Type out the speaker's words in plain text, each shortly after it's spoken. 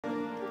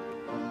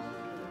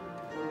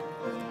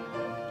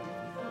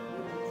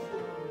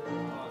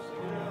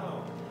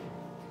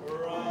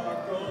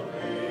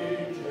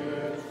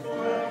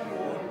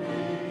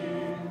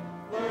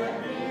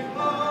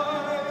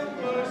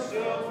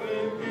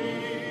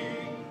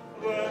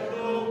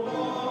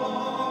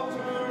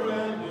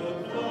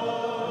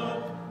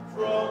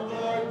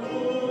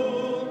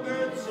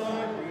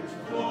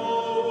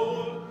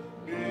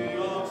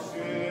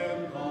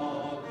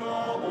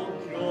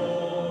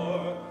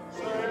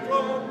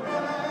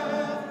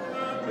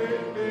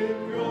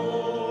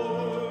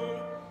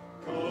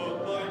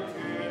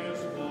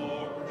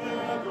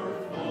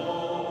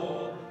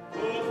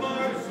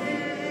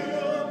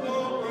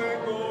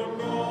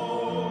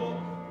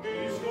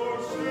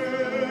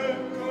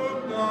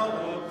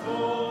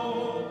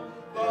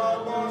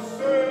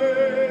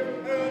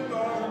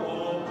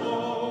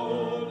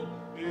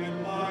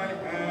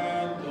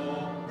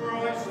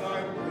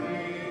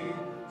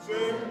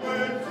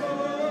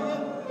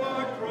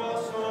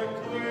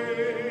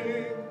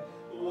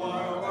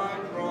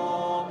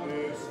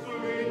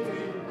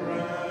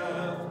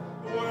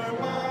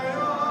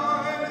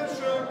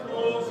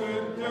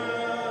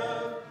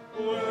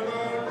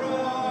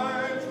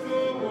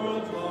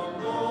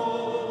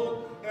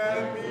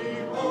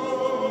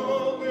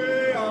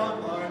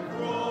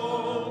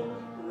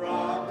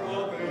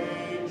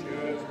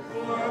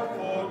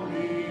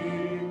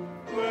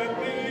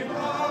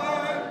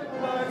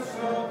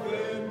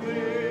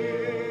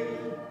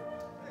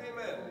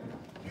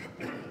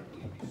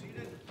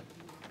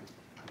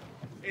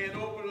And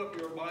open up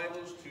your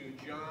Bibles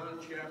to John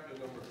chapter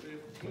number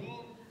 15.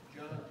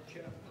 John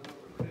chapter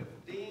number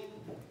 15.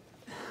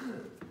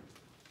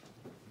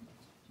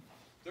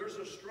 There's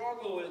a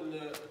struggle in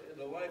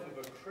the life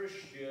of a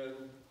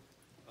Christian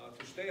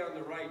to stay on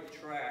the right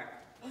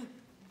track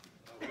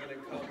when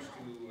it comes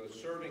to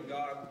serving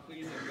God,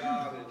 pleasing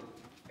God,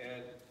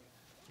 and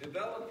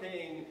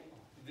developing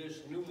this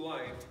new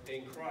life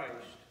in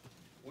Christ,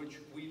 which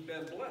we've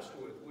been blessed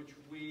with, which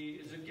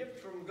is a gift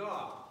from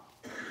God.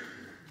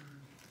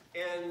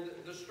 And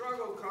the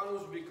struggle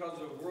comes because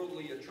of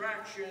worldly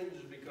attractions,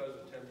 because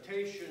of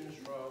temptations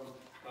from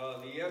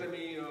the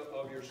enemy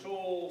of your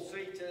soul,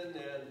 Satan,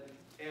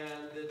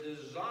 and the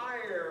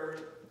desire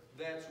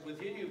that's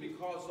within you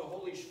because the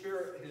Holy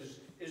Spirit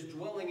is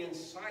dwelling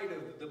inside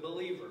of the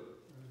believer.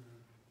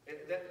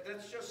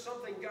 That's just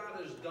something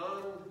God has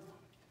done,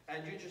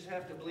 and you just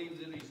have to believe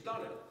that He's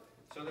done it.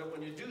 So that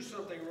when you do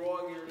something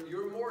wrong,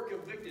 you're more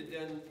convicted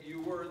than you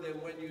were than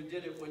when you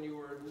did it when you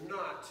were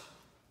not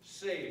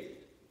saved.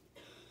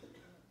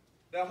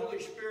 That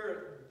Holy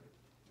Spirit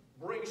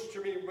brings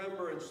to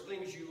remembrance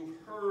things you've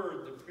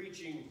heard, the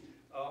preaching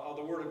of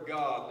the Word of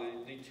God,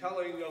 the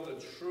telling of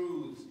the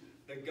truths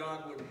that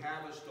God would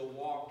have us to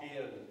walk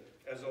in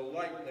as a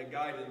light and a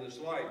guide in this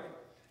life.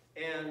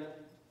 And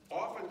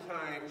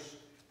oftentimes,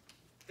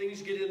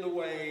 things get in the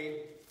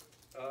way.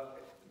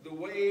 The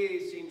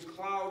way seems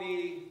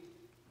cloudy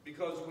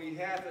because we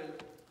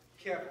haven't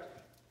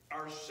kept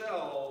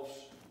ourselves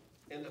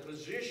in the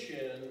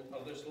position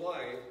of this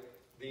life,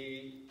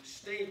 the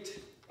state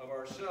of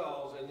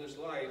ourselves in this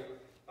life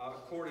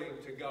according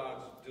to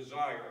God's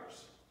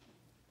desires.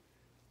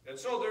 And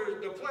so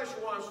the flesh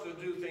wants to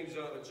do things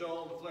on its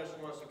own. The flesh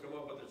wants to come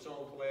up with its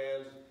own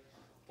plans.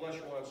 The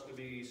flesh wants to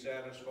be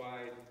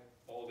satisfied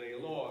all day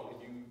long.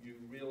 And you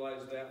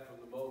realize that from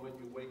the moment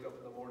you wake up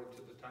in the morning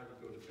to the time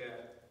you go to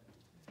bed.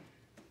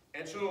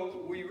 And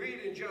so we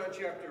read in John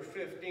chapter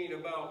 15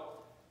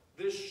 about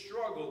this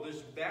struggle,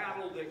 this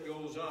battle that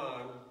goes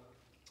on,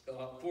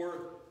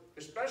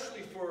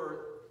 especially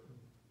for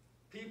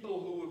people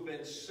who have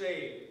been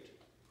saved,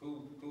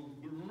 who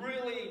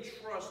really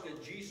trust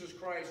that Jesus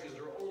Christ is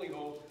their only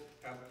hope,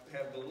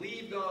 have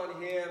believed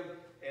on Him,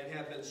 and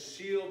have been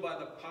sealed by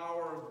the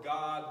power of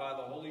God, by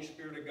the Holy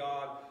Spirit of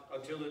God,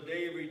 until the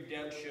day of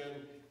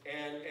redemption,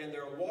 and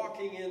they're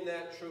walking in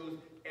that truth,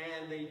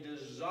 and they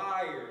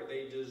desire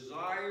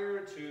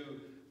to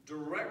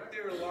direct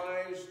their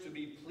lives to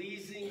be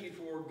pleasing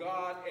before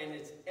God, and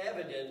it's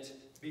evident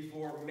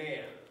before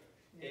man.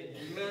 It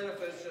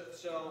manifests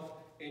itself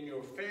in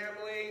your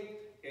family,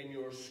 in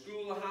your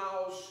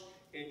schoolhouse,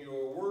 in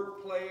your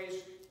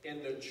workplace,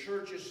 in the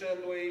church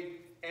assembly,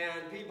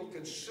 and people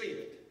can see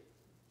it.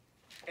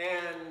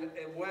 And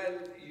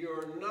when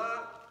you're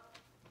not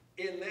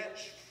in that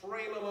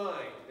frame of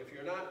mind, if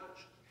you're not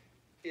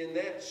in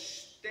that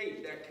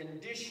state, that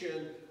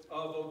condition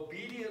of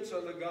obedience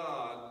unto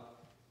God,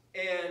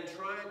 and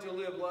trying to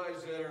live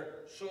lives that are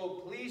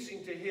so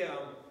pleasing to Him,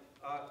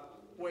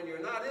 when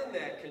you're not in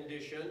that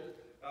condition,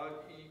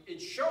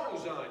 it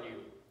shows on you.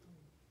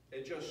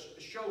 It just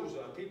shows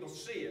on. People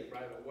see it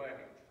right away.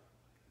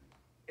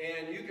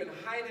 And you can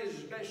hide it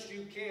as best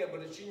you can,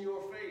 but it's in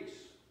your face.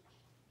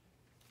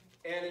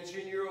 And it's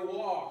in your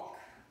walk.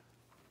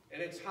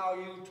 And it's how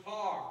you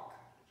talk.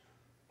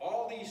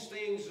 All these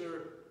things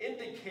are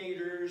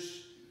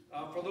indicators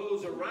for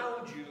those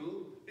around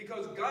you,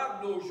 because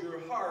God knows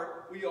your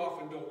heart. We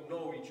often don't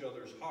know each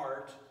other's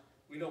heart.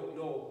 We don't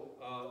know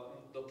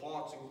the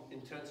thoughts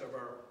and intents of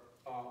our,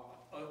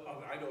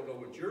 I don't know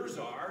what yours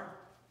are.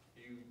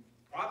 You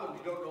probably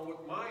don't know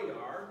what mine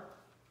are.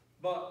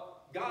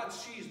 But God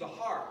sees the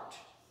heart.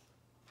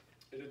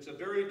 And it's a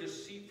very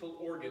deceitful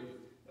organ,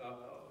 a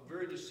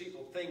very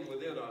deceitful thing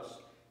within us.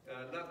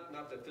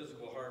 Not the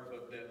physical heart,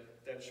 but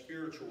that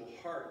spiritual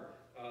heart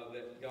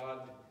that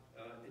God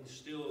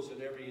instills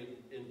in every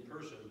in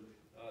person.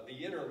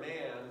 The inner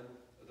man,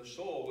 the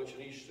soul, which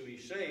needs to be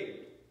saved.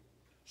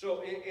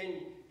 So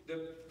in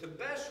the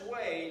best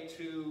way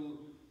to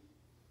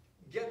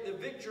get the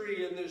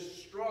victory in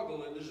this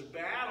struggle, in this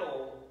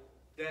battle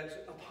that's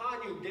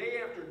upon you day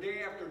after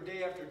day after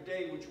day after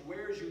day, which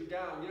wears you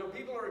down. You know,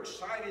 people are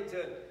excited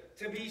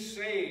to be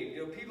saved.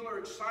 You know, people are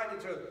excited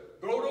to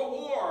go to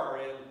war,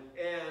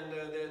 and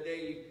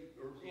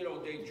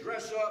they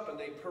dress up and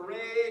they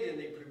parade and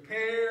they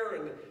prepare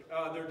and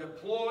they're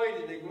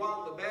deployed and they go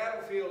out in the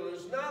battlefield. And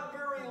it's not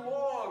very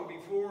long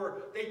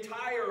before they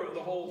tire of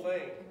the whole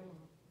thing.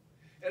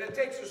 And it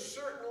takes a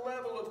certain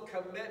level of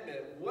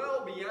commitment,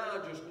 well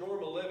beyond just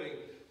normal living,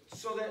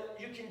 so that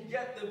you can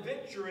get the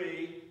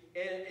victory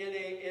in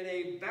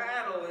a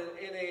battle,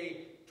 in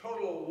a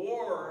total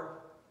war,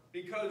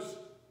 because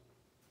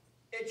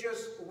it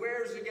just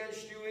wears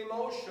against you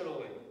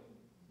emotionally.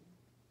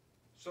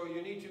 So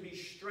you need to be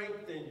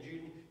strengthened.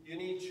 You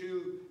need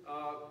to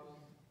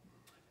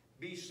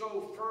be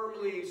so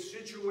firmly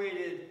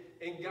situated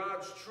in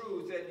God's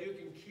truth that you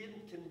can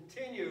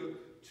continue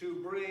to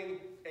bring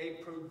a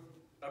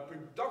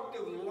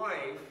productive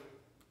life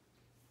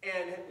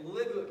and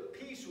live at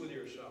peace with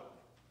yourself.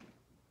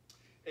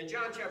 And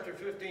John chapter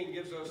 15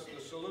 gives us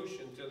the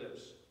solution to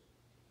this.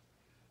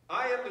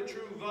 I am the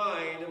true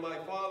vine, and my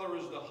Father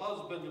is the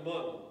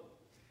husbandman.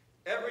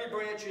 Every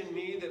branch in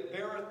me that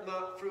beareth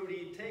not fruit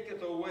he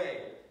taketh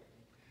away.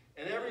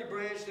 And every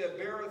branch that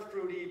beareth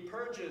fruit he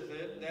purgeth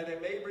it, that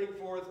it may bring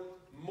forth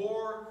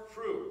more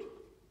fruit.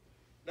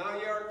 Now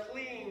ye are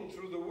clean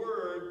through the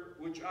word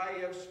which I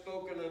have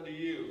spoken unto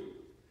you.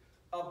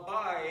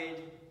 Abide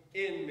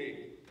in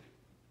me.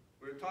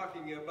 We're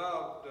talking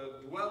about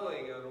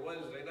dwelling on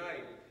Wednesday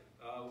night,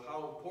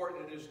 how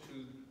important it is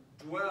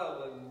to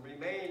dwell and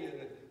remain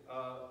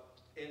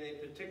in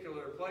a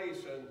particular place,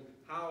 and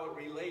how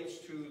it relates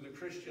to the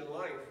Christian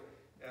life.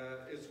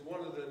 It's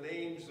one of the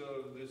names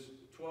of this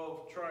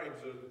 12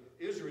 tribes of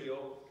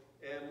Israel,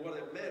 and what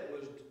it meant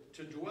was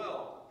to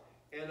dwell.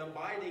 And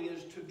abiding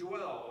is to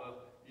dwell.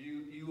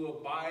 You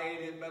abide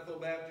in Bethel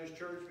Baptist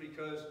Church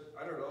because,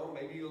 I don't know,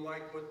 maybe you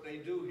like what they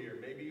do here.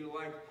 Maybe you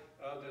like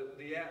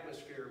the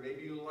atmosphere.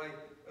 Maybe you like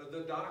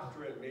the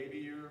doctrine.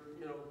 Maybe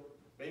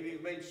maybe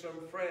you've made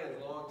some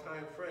friends,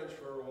 long-time friends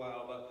for a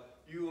while, but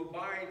you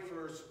abide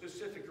for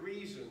specific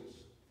reasons.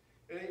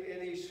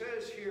 And he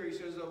says here, he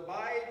says,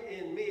 abide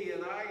in me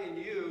and I in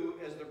you,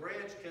 as the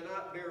branch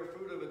cannot bear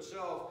fruit of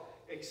itself,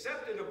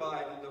 except it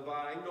abide in the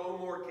vine. No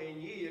more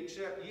can ye,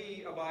 except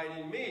ye abide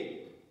in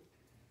me.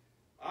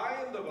 I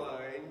am the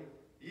vine,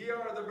 ye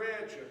are the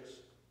branches.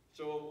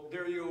 So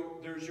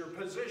there's your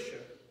position.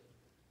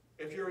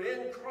 If you're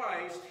in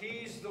Christ,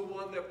 he's the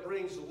one that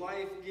brings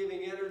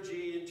life-giving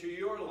energy into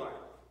your life.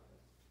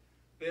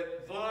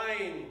 That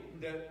vine,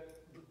 that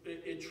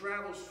it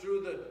travels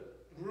through the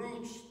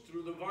roots,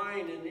 through the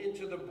vine and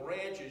into the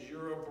branches.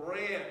 You're a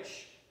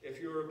branch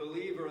if you're a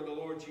believer in the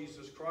Lord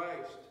Jesus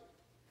Christ.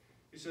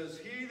 He says,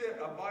 he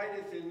that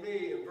abideth in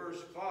me, in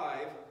verse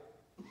 5,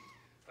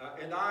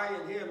 and I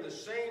in him, the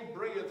same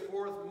bringeth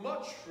forth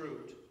much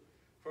fruit,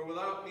 for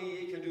without me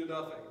he can do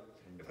nothing.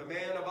 If a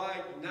man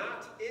abide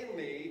not in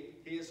me,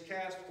 he is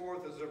cast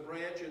forth as a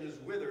branch and is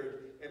withered,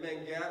 and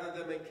men gather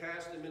them and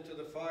cast them into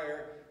the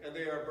fire, and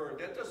they are burned.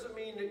 That doesn't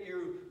mean that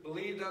you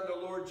believed on the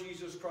Lord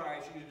Jesus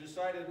Christ, and you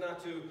decided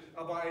not to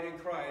abide in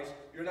Christ.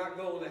 You're not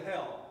going to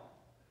hell.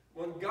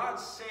 When God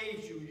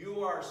saves you,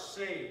 you are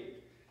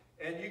saved.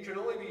 And you can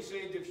only be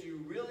saved if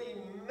you really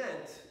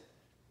meant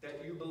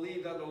that you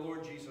believed on the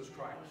Lord Jesus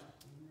Christ.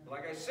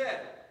 Like I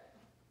said,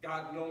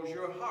 God knows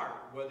your heart,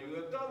 whether you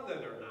have done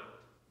that or not.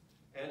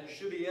 And it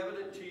should be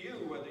evident to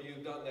you whether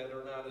you've done that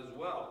or not as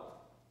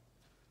well.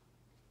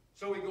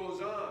 So he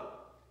goes on.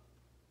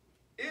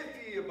 If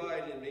ye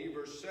abide in me,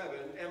 verse 7,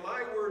 and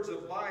my words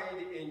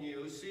abide in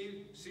you.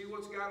 See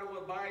what's got to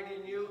abide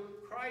in you?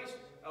 Christ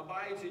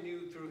abides in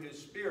you through his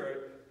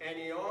Spirit, and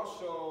he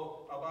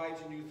also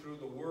abides in you through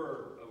the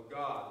Word of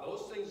God.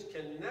 Those things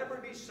can never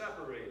be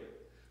separated.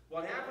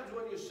 What happens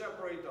when you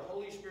separate the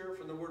Holy Spirit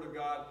from the Word of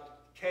God?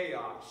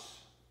 Chaos,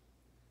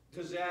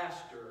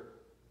 disaster.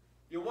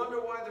 You wonder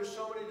why there's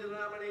so many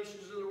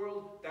denominations in the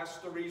world? That's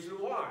the reason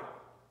why.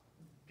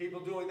 People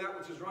doing that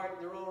which is right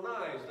in their own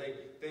eyes.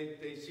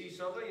 They see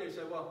something and they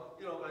say, well,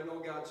 I know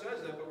God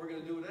says that, but we're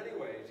going to do it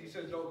anyways. He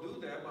says, don't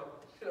do that,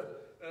 but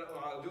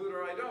I'll do it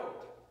or I don't.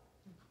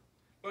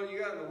 But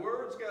the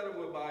Word's got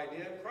to abide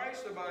in him.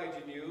 Christ abides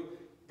in you.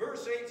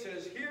 Verse 8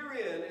 says,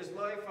 herein is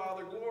my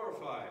Father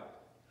glorified.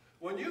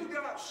 When you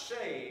got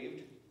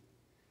saved,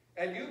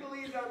 and you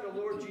believed on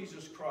the Lord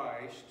Jesus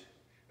Christ,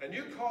 and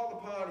you called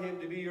upon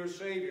him to be your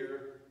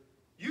Savior,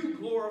 you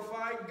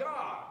glorified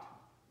God.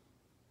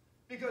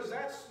 Because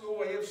that's the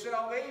way of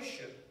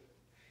salvation.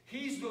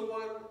 He's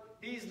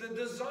the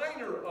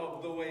designer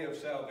of the way of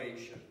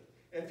salvation.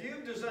 If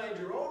you've designed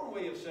your own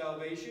way of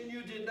salvation,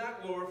 you did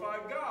not glorify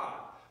God.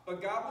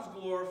 But God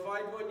was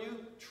glorified when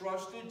you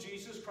trusted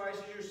Jesus Christ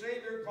as your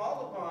Savior,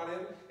 called upon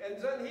him,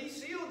 and then he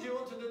sealed you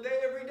unto the day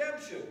of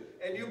redemption.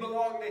 And you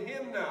belong to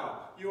him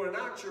now. You are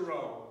not your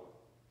own.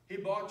 He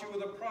bought you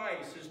with a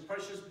price, his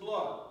precious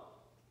blood.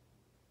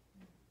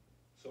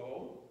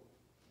 So,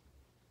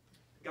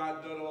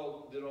 God did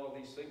all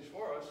these things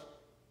for us.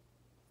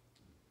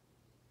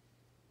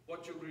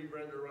 What should we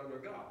render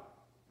unto God?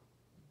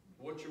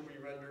 What should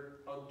we render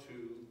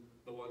unto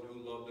the one who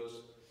loved us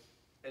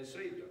and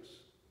saved us?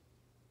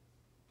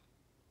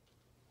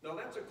 Now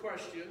that's a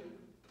question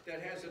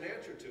that has an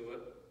answer to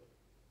it,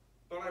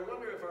 but I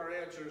wonder if our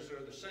answers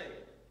are the same.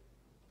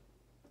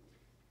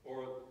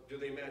 Or do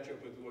they match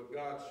up with what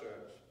God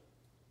says?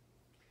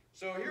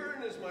 So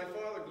herein is my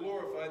Father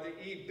glorified,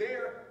 that ye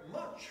bear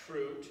much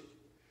fruit,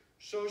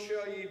 so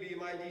shall ye be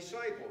my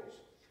disciples.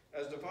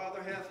 As the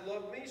Father hath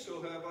loved me,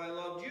 so have I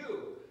loved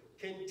you.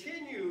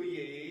 Continue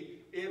ye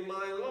in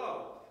my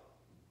love.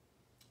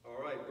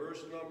 All right,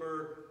 verse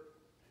number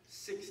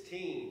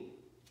 16.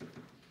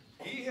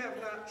 Ye have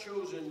not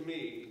chosen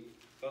me,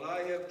 but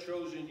I have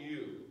chosen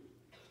you,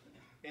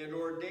 and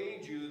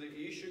ordained you that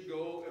ye should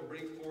go and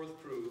bring forth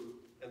fruit,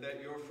 and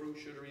that your fruit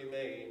should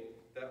remain,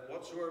 that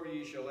whatsoever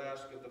ye shall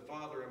ask of the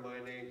Father in my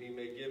name, he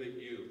may give it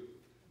you.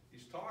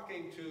 He's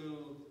talking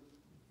to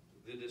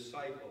the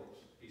disciples.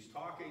 He's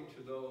talking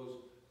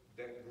to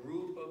that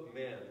group of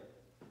men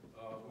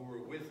who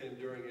were with him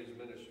during his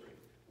ministry.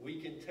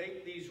 We can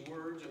take these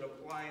words and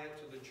apply it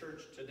to the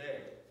church today,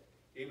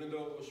 even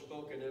though it was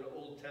spoken in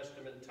Old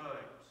Testament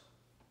times.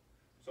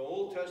 So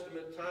Old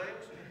Testament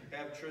times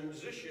have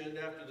transitioned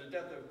after the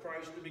death of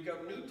Christ to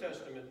become New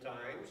Testament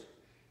times,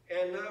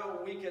 and now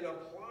we can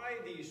apply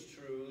these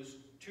truths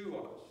to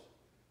us.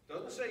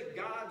 Doesn't say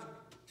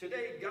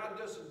today God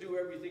doesn't do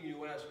everything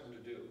you ask him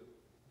to do.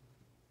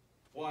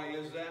 Why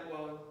is that?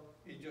 Well,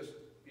 he just,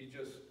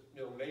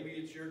 maybe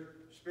it's your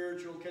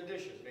spiritual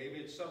condition. Maybe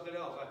it's something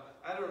else.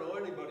 I don't know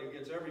anybody who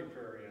gets every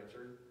prayer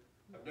answered.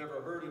 I've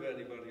never heard of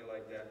anybody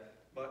like that.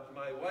 But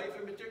my wife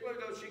in particular,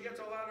 though, she gets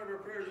a lot of her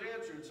prayers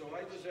answered, so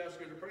I just ask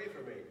her to pray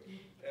for me.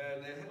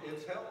 And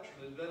it's helped.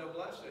 It's been a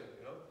blessing,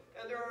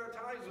 And there are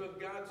times when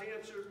God's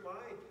answered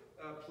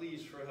my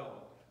pleas for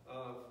help.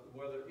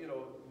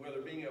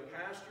 Whether being a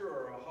pastor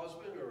or a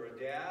husband or a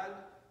dad,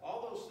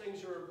 all those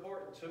things are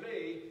important to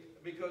me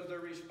because they're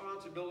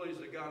responsibilities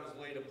that God has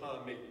laid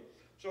upon me.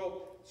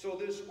 So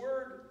this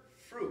word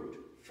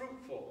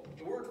fruitful.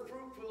 The word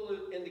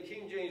fruitful in the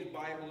King James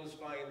Bible is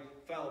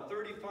found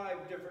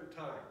 35 different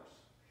times.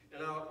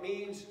 And now it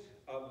means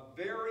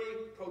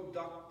very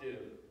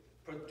productive,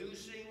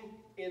 producing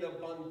in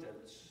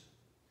abundance.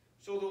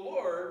 So the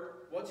Lord,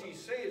 once he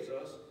saves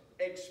us,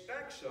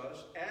 expects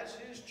us as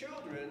his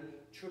children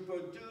to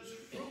produce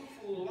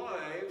fruitful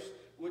lives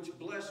which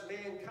bless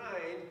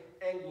mankind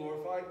and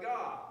glorify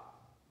God.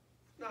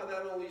 Now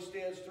that only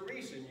stands to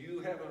reason. You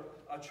have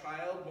a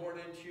child born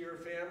into your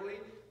family.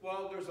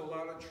 Well, there's a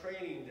lot of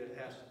training that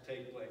has to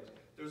take place.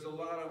 There's a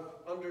lot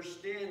of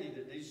understanding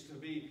that needs to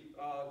be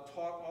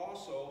taught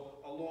also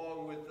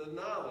along with the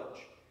knowledge.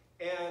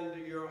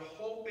 And you're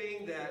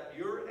hoping that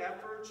your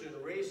efforts in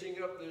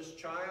raising up this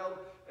child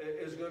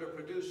is going to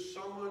produce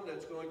someone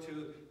that's going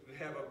to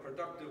have a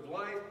productive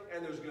life,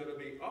 and there's going to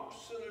be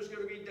ups and there's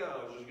going to be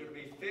downs. There's going to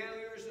be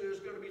failures and there's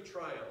going to be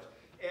triumphs.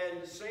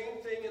 And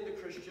same thing in the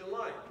Christian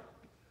life.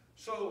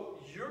 So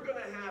you're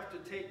going to have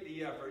to take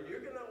the effort. You're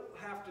going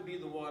to have to be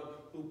the one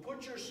who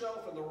puts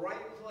yourself in the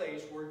right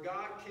place where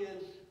God can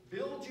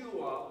build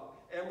you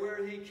up and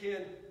where he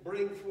can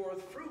bring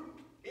forth fruit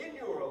in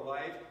your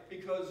life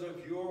because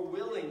of your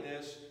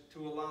willingness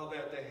to allow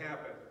that to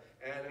happen.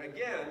 And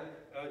again,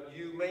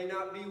 you may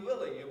not be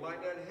willing. You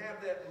might not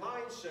have that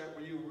mindset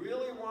where you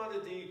really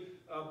wanted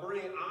to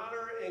bring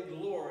honor and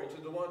glory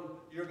to the one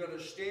you're going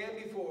to stand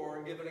before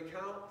and give an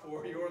account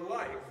for your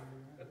life.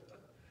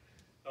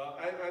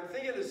 I'm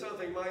thinking of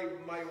something.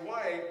 My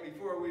wife,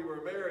 before we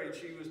were married,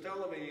 she was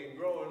telling me, and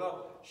growing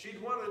up, she'd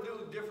want to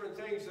do different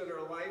things in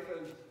her life,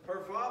 and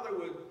her father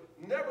would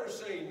never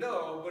say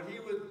no, but he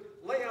would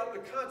lay out the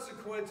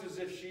consequences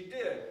if she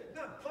did.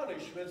 Not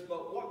punishments,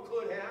 but what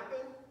could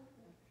happen.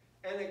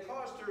 And it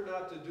cost her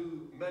not to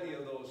do many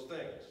of those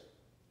things.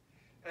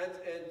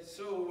 And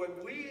so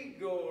when we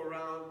go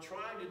around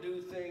trying to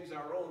do things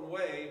our own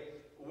way,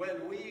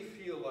 when we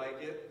feel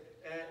like it,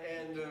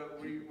 and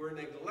we're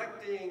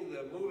neglecting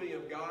the moving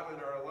of God in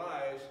our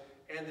lives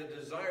and the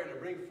desire to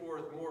bring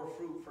forth more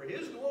fruit for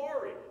his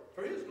glory,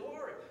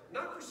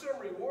 not for some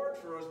reward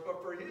for us,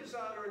 but for his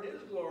honor and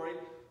his glory,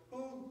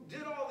 who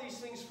did all these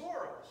things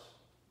for us.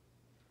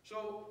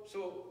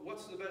 So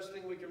what's the best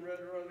thing we can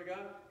render unto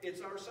God?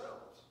 It's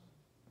ourselves.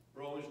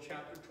 Romans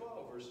chapter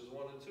 12, verses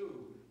 1 and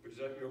 2.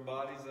 Present your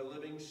bodies a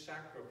living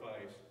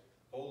sacrifice,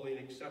 holy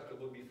and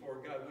acceptable before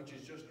God, which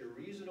is just a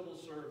reasonable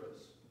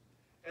service.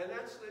 And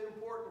that's the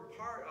important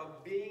part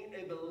of being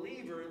a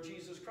believer in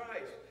Jesus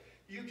Christ.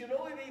 You can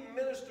only be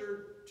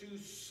ministered to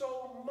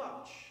so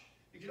much.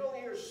 You can only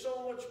hear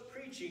so much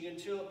preaching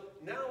until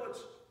now it's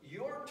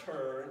your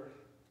turn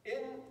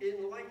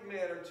in like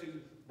manner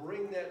to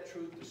bring that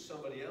truth to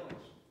somebody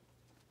else,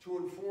 to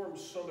inform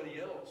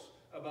somebody else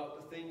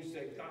about the things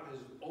that God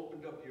has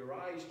opened up your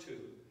eyes to.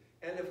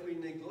 And if we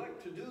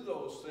neglect to do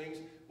those things,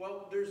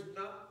 well, there's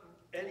not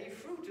any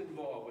fruit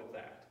involved with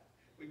that.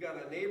 We've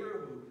got a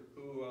neighbor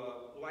who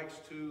likes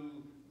to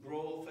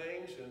grow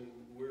things, and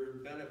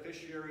we're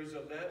beneficiaries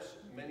of that.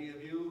 Many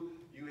of you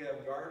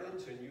have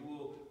gardens, and you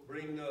will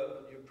bring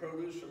your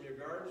produce from your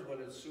gardens when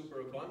it's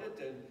super abundant,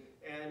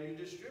 and you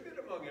distribute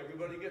among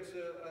everybody. Gets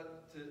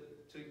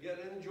to get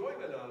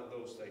enjoyment out of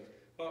those things.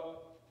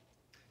 But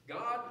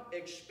God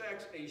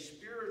expects a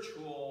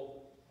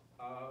spiritual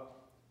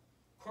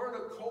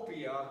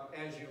cornucopia,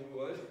 as you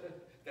would.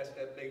 That's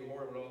that big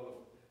horn with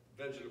all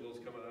the vegetables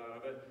coming out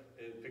of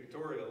it,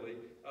 pictorially.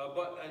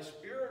 But a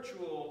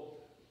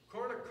spiritual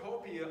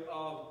cornucopia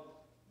of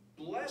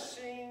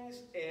blessings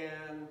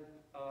and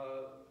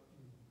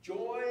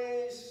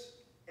joys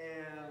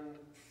and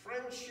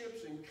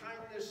friendships and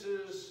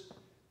kindnesses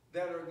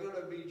that are going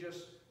to be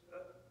just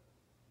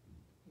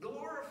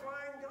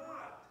glorifying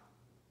God.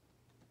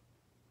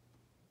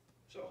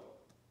 So,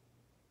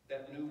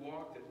 that new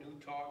walk, that new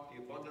talk,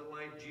 the abundant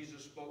life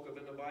Jesus spoke of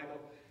in the Bible.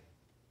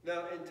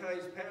 Now, in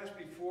times past,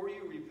 before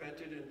you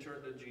repented and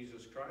turned to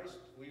Jesus Christ,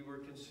 we were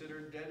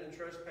considered dead in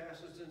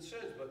trespasses and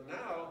sins. But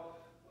now,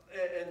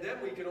 and then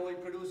we can only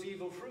produce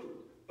evil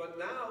fruit. But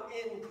now,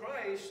 in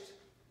Christ,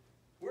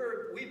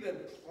 we've been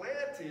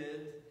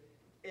planted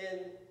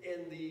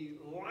in the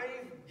the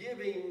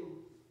life-giving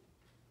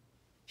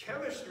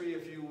chemistry,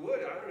 if you would.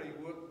 I don't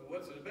know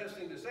what's the best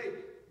thing to say,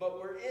 but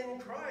we're in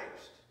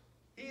Christ.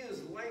 He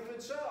is life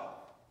itself.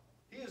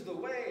 He is the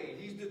way.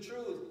 He's the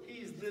truth.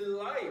 He's the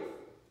life.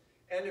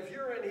 And if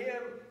you're in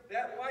him,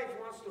 that life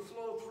wants to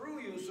flow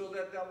through you so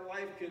that that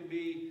life can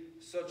be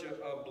such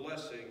a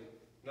blessing,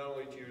 not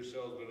only to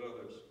yourselves but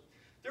others.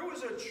 There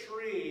was a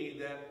tree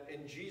that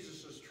in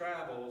Jesus'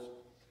 travels,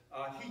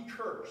 he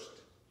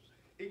cursed.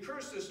 He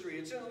cursed this tree.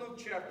 It's in Luke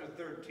chapter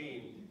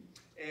 13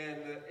 and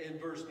in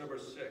verse number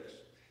 6.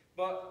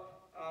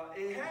 But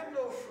it had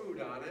no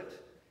fruit on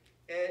it,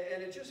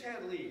 and it just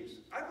had leaves.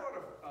 I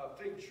bought a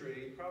fig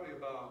tree probably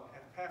about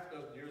half a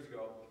dozen years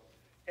ago,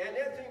 and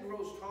that thing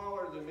grows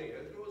taller than me.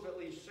 It goes at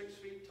least 6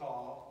 feet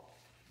tall,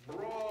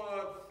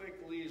 broad, thick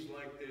leaves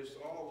like this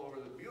all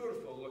over the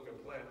beautiful looking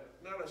plant.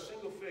 Not a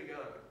single fig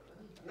on it.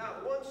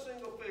 Not one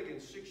single fig in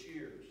 6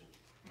 years.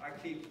 I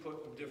keep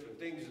putting different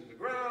things in the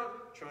ground,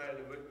 trying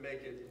to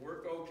make it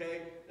work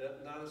okay.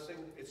 Not a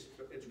single, it's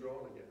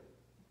growing again.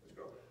 It's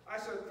growing. I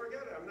said,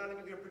 forget it. I'm not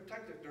even going to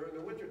protect it during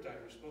the wintertime.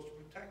 You're supposed to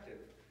protect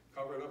it.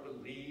 Cover it up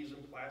with leaves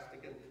and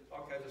plastic and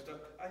all kinds of stuff.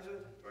 I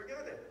said,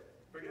 forget it.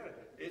 Forget it.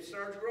 It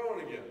starts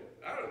growing again.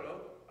 I don't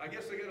know. I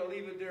guess I got to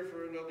leave it there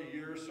for another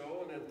year or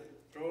so and then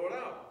throw it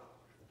out.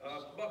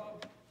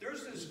 But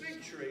there's this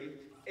fig tree,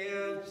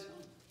 and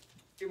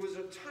it was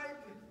a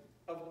type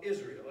of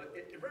Israel.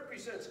 It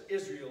represents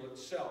Israel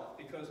itself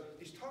because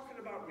he's talking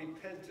about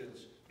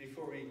repentance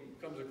before he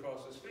comes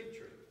across this fig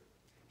tree.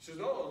 He says,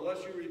 oh,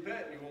 unless you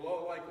repent, you will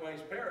all likewise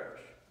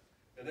perish.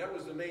 And that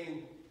was the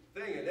main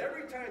thing. And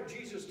every time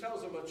Jesus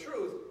tells them a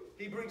truth,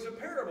 he brings a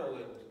parable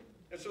in.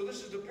 And so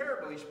this is the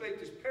parable. He spake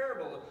this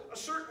parable. A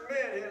certain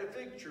man had a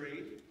fig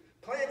tree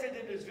planted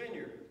in his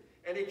vineyard.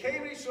 And he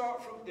came and he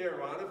sought fruit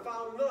thereon and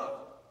found none.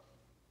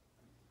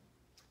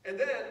 And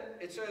then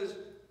it says,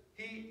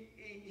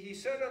 he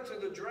said unto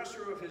the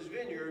dresser of his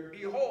vineyard,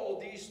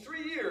 behold, these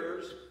 3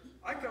 years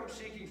I come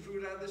seeking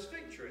fruit on this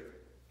fig tree,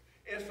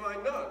 and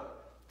find none.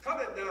 Cut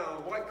it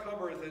down, why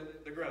cumbereth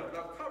it the ground?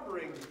 Now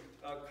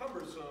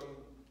cumbersome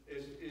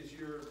is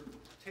your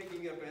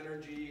taking up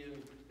energy,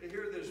 and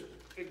here this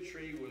fig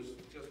tree was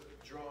just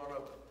drawn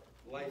up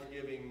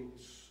life-giving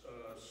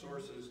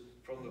sources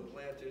from the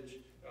plantage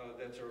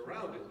that's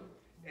around it.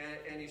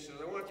 And he says,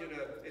 I want you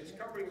to, it's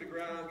covering the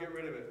ground, get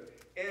rid of it.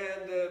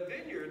 And the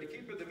vineyard, the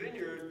keeper of the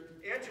vineyard,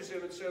 answers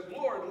him and said,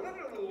 Lord, let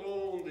it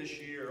alone this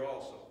year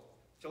also,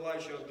 till I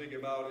shall dig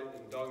about it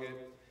and dung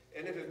it.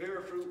 And if it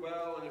bear fruit,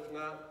 well, and if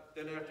not,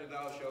 then after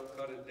thou shalt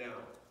cut it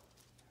down.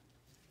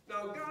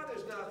 Now, God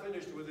is not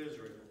finished with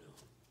Israel.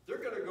 They're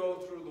going to go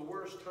through the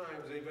worst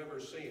times they've ever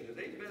seen. And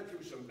they've been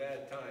through some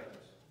bad times.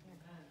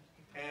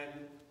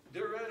 And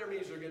their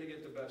enemies are going to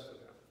get the best of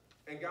them.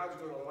 And God's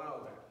going to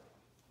allow that.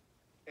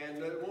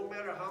 And it won't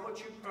matter how much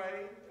you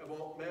pray, it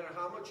won't matter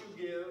how much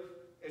you give,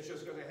 it's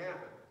just going to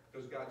happen,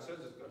 because God says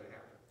it's going to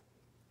happen.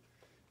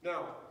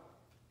 Now,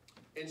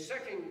 in 2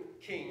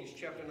 Kings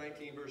chapter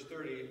 19, verse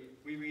 30,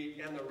 we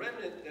read, and the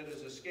remnant that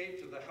is escaped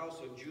to the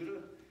house of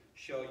Judah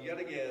shall yet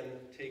again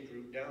take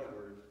root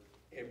downward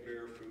and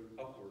bear fruit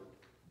upward.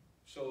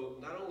 So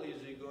not only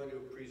is he going to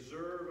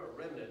preserve a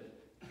remnant,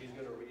 he's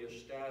going to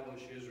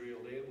reestablish Israel.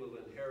 They will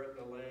inherit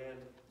the land.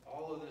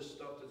 All of this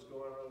stuff that's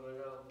going on right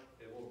now,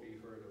 it won't be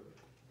heard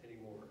of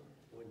anymore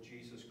when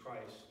Jesus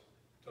Christ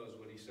does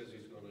what he says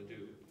he's going to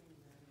do.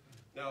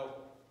 Now,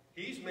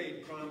 he's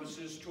made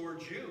promises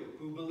towards you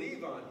who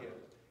believe on him.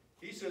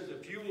 He says,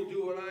 if you will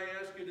do what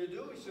I ask you to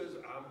do, he says,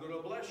 I'm going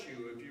to bless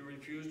you. If you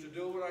refuse to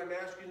do what I'm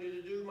asking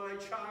you to do, my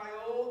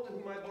child,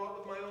 whom I bought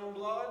with my own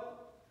blood,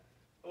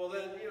 well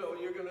then,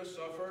 you're going to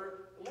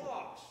suffer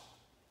loss.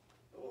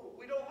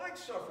 We don't like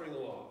suffering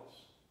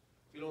loss.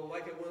 We don't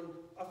like it when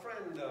a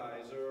friend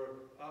dies or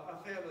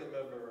a family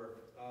member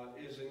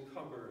is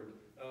encumbered.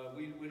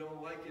 We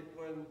don't like it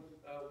when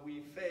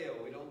we fail.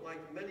 We don't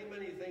like many,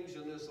 many things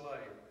in this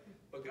life.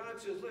 But God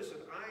says, listen,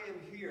 I am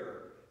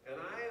here, and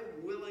I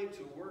am willing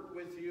to work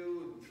with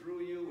you and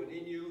through you and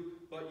in you,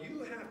 but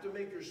you have to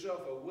make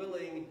yourself a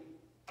willing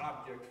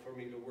object for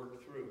me to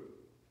work through.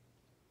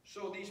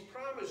 So these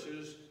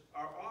promises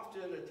are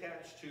often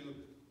attached to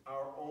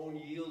our own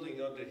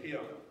yielding unto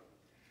him.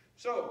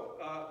 So,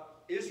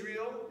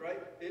 Israel, right?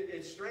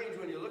 It's strange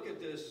when you look at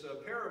this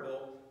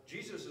parable.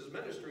 Jesus'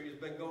 ministry has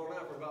been going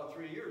on for about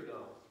 3 years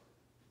now.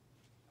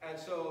 And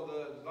so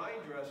the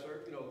vine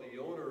dresser, the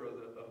owner of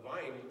the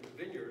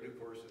vineyard, of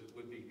course,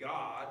 would be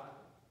God.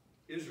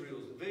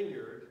 Israel's the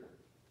vineyard.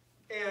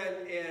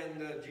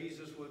 And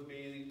Jesus would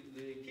be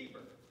the keeper.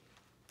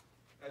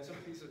 And so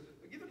he said,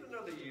 give it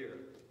another year.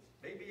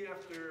 Maybe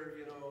after,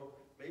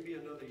 maybe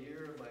another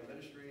year of my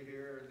ministry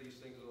here, these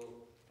things will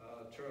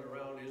turn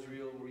around.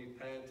 Israel will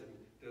repent.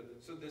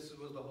 So this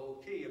was the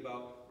whole key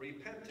about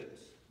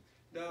repentance.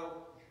 Now,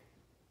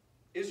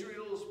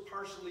 Israel's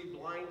partially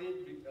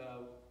blinded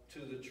to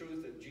the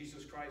truth that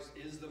Jesus Christ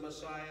is the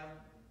Messiah.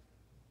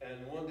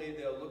 And one day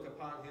they'll look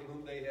upon him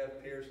whom they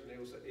have pierced, and they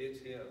will say, it's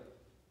him.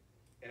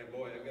 And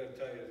boy, I'm going to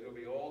tell you, it's going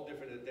to be all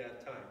different at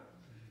that time.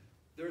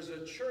 there's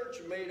a church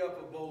made up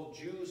of both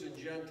Jews and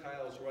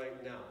Gentiles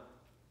right now.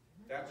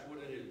 That's what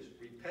it is.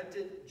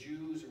 Repentant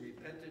Jews and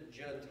repentant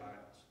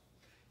Gentiles.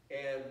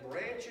 And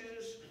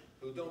branches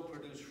who don't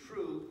produce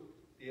fruit,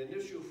 the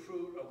initial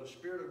fruit of the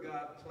Spirit of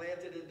God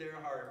planted in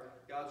their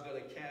heart, God's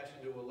going to cast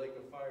into a lake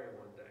of fire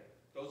one day.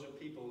 Those are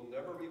people who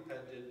never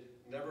repented,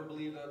 never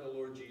believed on the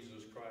Lord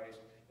Jesus Christ,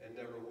 and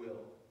never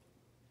will.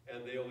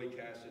 And they'll be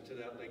cast into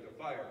that lake of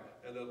fire,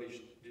 and they'll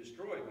be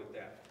destroyed with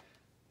that.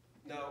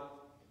 Now,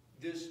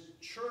 this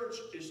church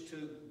is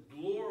to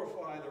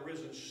glorify the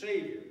risen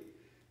Savior.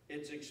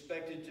 It's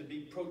expected to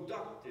be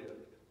productive,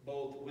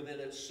 both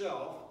within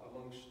itself,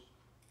 amongst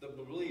the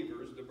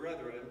believers, the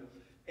brethren,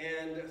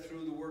 and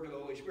through the work of the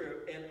Holy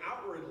Spirit, and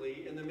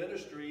outwardly in the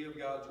ministry of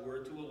God's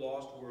Word to a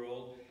lost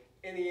world,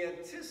 in the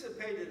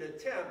anticipated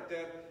attempt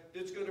that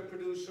it's going to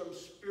produce some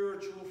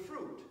spiritual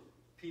fruit.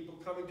 People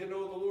coming to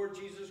know the Lord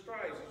Jesus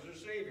Christ as their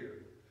Savior.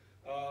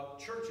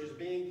 Churches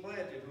being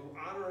planted who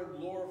honor and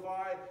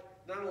glorify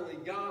not only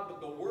God, but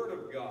the Word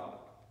of God.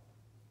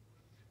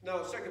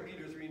 Now, 2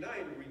 Peter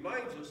 3:9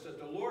 reminds us that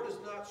the Lord is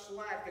not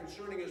slack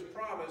concerning his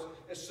promise,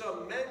 as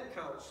some men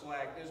count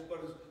slackness,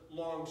 but is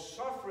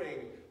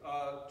long-suffering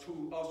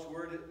to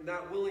usward,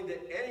 not willing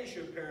that any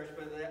should perish,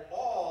 but that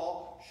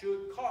all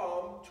should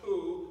come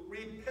to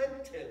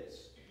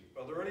repentance.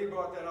 Brother Ernie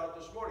brought that out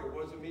this morning.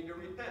 What does it mean to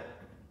repent?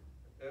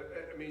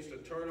 It means to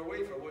turn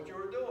away from what you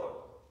were doing.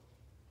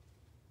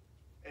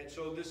 And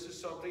so this is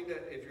something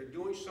that if you're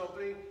doing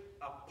something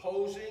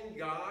opposing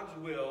God's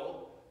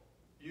will,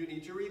 you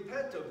need to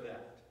repent of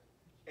that.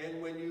 And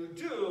when you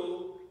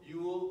do, you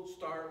will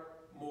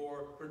start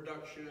more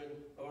production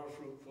of a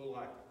fruitful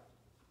life.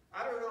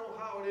 I don't know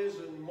how it is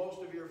in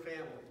most of your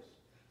families,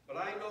 but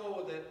I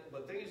know that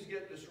when things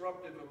get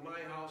disruptive in my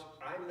house,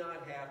 I'm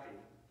not happy,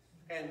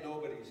 and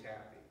nobody's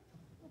happy.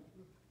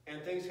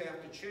 And things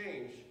have to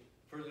change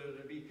for there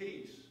to be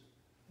peace.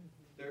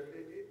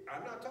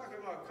 I'm not talking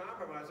about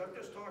compromise, I'm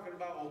just talking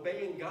about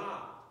obeying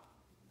God.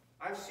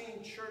 I've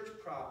seen church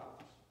problems.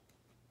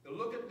 Now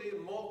look at the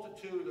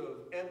multitude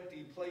of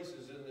empty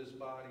places in this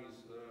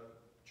body's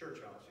church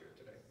house here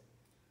today.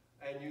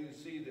 And you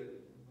see that,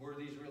 were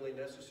these really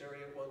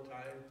necessary at one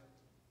time?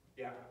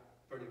 Yeah,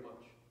 pretty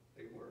much.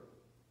 They were.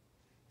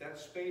 That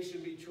space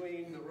in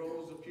between the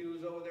rows of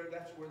pews over there,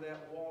 that's where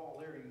that wall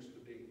there used to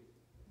be.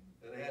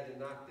 And they had to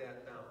knock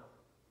that down.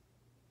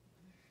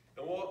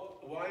 And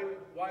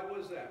why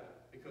was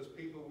that? Because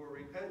people were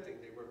repenting.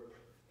 They were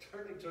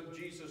turning to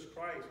Jesus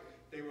Christ.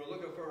 They were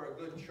looking for a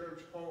good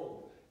church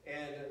home.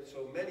 And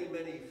so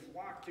many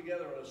flocked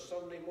together on a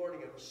Sunday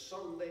morning, on a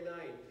Sunday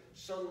night,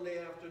 Sunday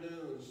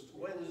afternoons,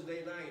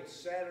 Wednesday nights,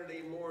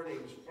 Saturday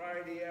mornings,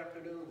 Friday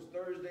afternoons,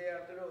 Thursday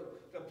afternoons.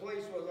 The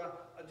place was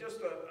just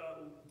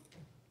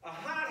a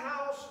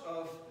hothouse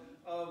of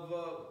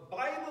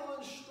Bible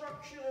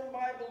instruction and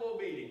Bible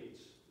obedience.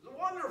 It was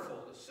wonderful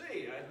to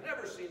see. I've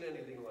never seen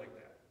anything like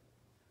that.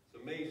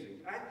 It's amazing.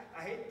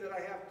 I hate that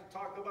I have to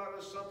talk about it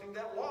as something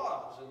that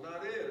was and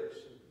not is.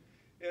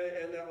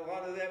 And a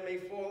lot of that may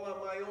fall on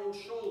my own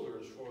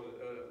shoulders for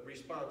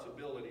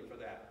responsibility for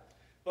that.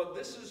 But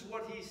this is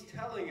what he's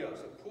telling us.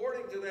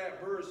 According to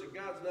that verse, that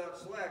God's not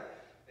slack,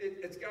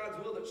 it's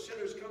God's will that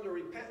sinners come to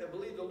repent and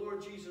believe the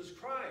Lord Jesus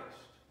Christ.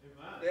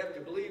 Amen. They have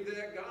to believe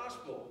that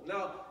gospel.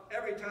 Now,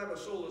 every time a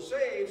soul is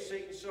saved,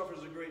 Satan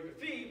suffers a great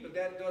defeat, but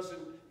that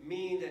doesn't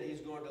mean that he's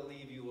going to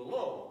leave you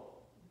alone.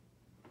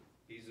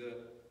 He's an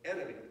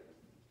enemy,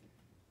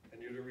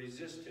 and you're to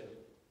resist him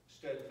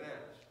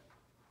steadfast.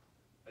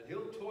 And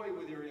he'll toy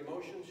with your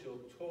emotions. He'll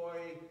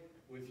toy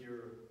with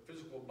your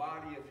physical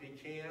body if he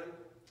can.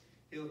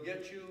 He'll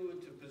get you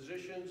into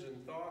positions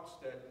and thoughts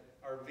that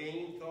are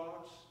vain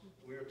thoughts.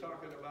 We were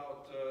talking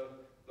about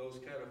those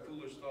kind of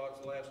foolish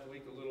thoughts last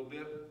week a little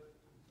bit.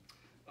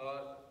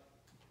 But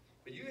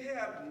you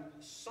have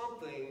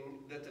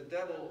something that the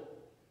devil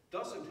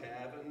doesn't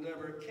have and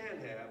never can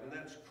have, and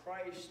that's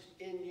Christ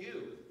in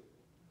you.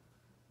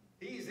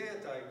 He's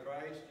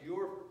anti-Christ.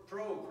 You're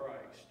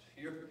pro-Christ.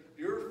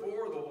 You're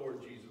for the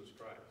Lord Jesus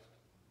Christ.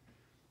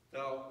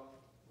 Now,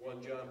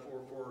 1 John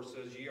 4:4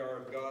 says, "Ye are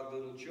of God,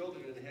 little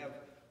children, and have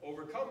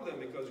overcome them,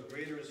 because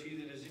greater is he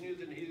that is in you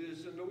than he that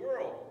is in the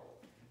world."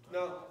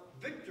 Now,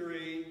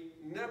 victory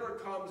never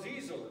comes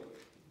easily.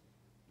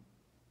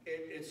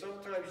 It's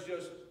sometimes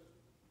just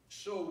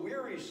so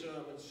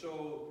wearisome and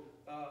so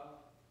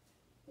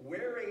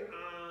wearing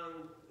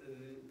on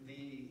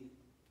the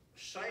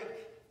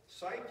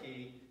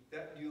psyche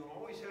that you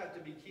always have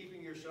to be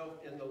keeping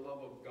yourself in the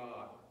love of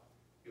God.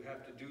 You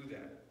have to do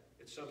that.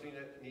 It's something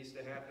that needs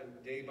to happen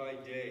day by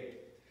day.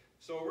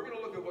 So we're going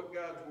to look at what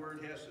God's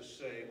Word has to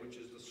say, which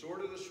is the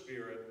sword of the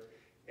Spirit,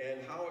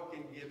 and how it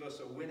can give us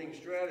a winning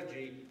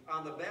strategy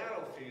on the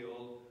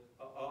battlefield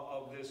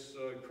of this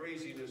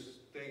craziness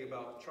thing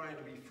about trying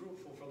to be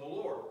fruitful for the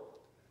Lord.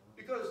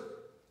 Because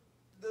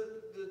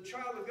the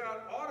child of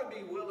God ought to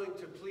be willing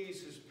to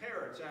please his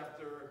parents.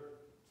 After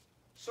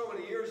so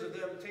many years of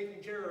them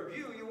taking care of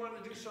you, you want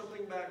to do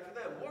something back for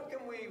them. What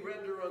can we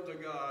render unto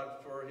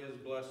God for his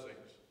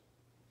blessings?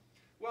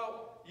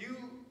 Well, you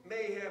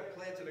may have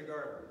planted a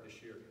garden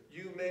this year.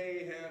 You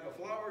may have a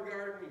flower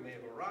garden, you may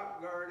have a rock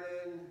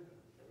garden,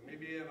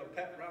 maybe you have a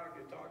pet rock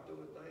you talk to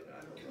at night, I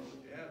don't know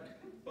what you have.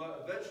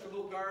 But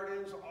vegetable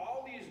gardens,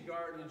 all these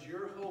gardens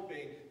you're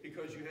hoping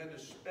because you had to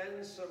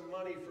spend some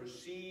money for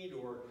seed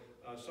or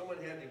someone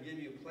had to give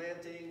you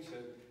plantings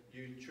and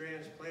you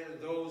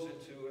transplanted those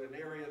into an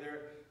area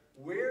there.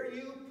 Where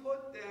you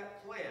put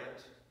that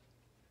plant,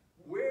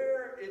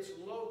 where it's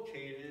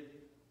located,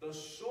 the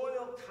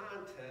soil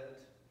content,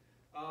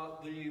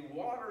 the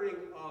watering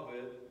of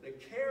it, the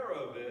care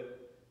of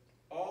it,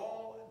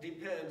 all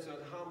depends on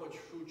how much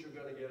fruit you're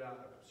going to get out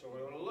of it. So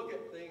we're going to look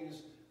at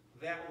things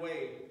that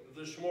way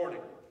this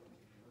morning.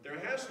 There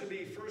has to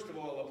be, first of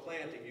all, a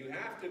planting. You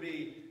have to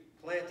be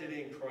planted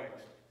in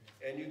Christ.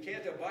 And you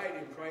can't abide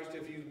in Christ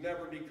if you've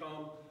never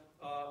become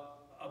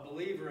a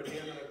believer in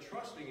Him and a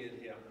trusting in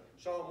Him.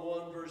 Psalm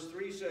 1 verse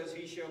 3 says,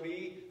 He shall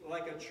be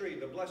like a tree.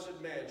 The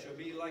blessed man shall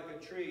be like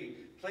a tree,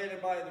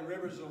 planted by the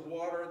rivers of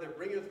water, that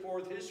bringeth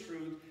forth his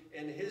fruit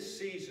in his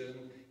season.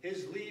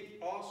 His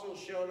leaf also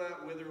shall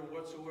not wither, and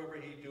whatsoever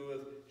he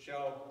doeth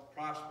shall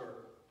prosper.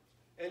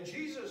 And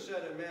Jesus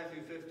said in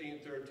Matthew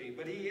 15:13,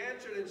 But he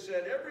answered and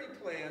said, Every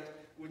plant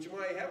which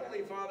my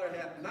heavenly Father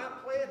hath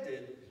not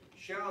planted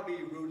shall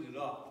be rooted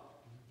up.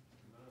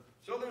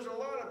 So there's a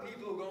lot of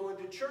people going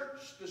to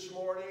church this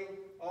morning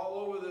all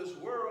over this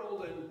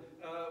world, and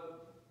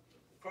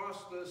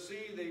across the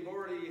sea they've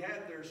already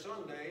had their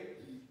Sunday.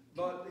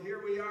 But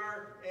here we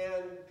are,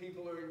 and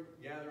people are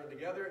gathering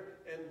together.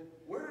 And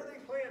where are they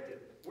planted?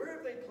 Where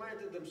have they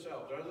planted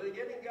themselves? Are they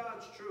getting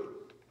God's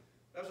truth?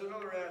 That's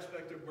another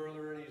aspect of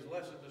Brother Ernie's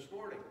lesson this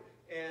morning.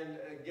 And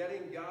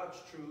getting God's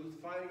truth,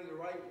 finding the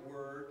right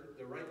word,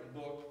 the right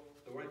book.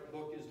 The right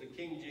book is the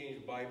King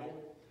James Bible.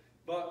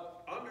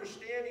 But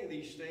understanding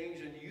these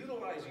things and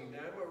utilizing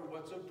them are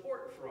what's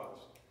important for us.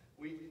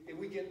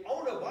 We can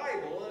own a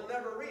Bible and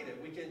never read it.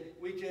 We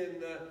can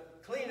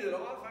clean it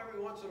off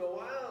every once in a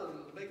while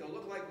and make it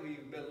look like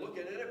we've been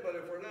looking at it. But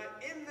if we're not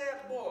in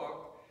that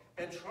book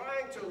and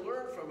trying to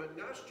learn from it,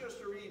 not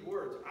just to read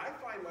words. I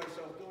find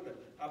myself doing it.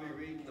 I'll be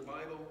reading the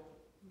Bible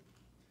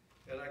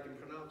and I can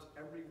pronounce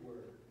every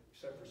word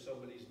except for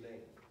somebody's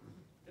name.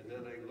 And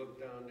then I look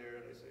down there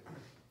and I say,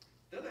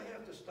 then I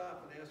have to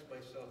stop and ask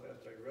myself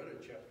after I read a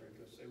chapter and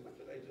say, what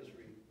did I just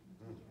read?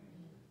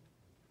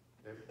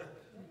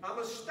 I'm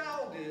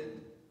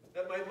astounded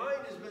that my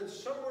mind has been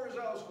somewhere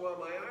else while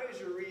my eyes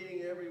are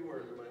reading every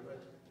word of my mind.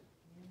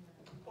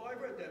 Oh,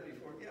 I've read that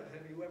before. Yeah,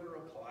 have you ever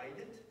applied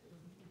it?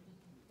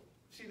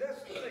 See,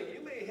 that's the thing.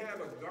 You may have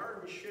a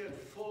garden shed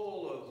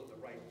full of the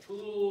right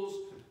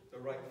tools, the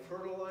right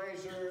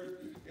fertilizer,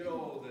 you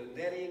know, the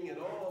netting and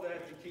all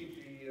that to keep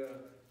the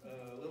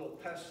little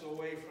pests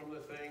away from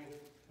the thing.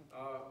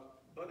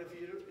 But if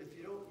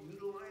you don't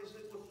utilize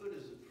it, what good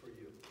is it for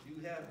you?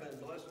 You have been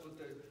blessed with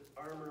the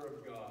armor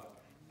of God.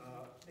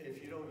 And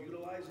if you don't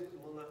utilize it,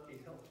 it will not be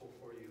helpful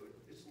for you.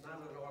 It's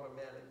not an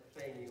automatic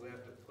thing. You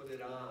have to put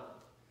it on.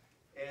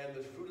 And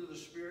the fruit of the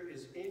Spirit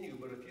is in you.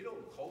 But if you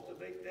don't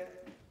cultivate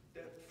that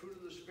fruit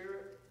of the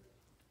Spirit,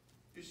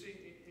 you see,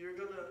 you're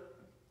going to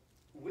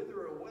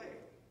wither away.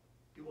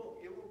 You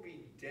won't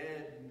be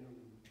dead and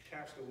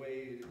cast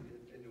away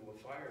into a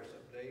fire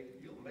someday.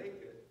 You'll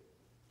make it.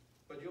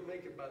 But you'll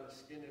make it by the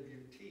skin of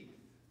your teeth.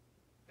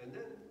 And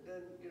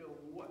then you know,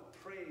 what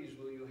praise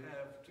will you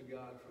have to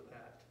God for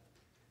that?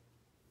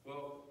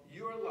 Well,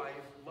 your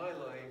life, my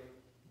life,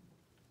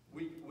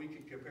 we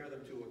could compare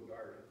them to a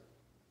garden.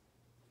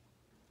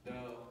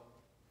 Now,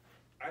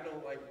 I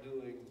don't like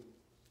doing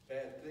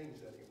bad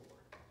things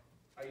anymore.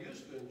 I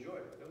used to enjoy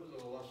it. That was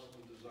the lusts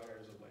and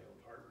desires of my own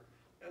heart.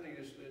 And I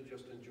used to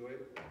just enjoy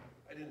it.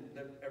 I didn't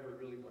ever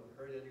really want to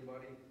hurt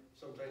anybody.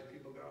 Sometimes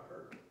people got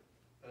hurt.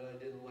 And I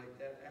didn't like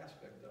that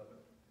aspect of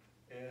it.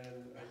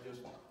 And I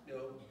just, you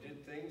know,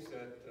 did things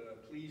that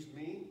pleased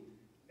me.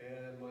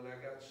 And when I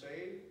got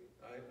saved,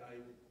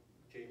 I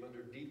came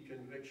under deep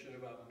conviction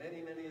about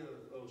many, many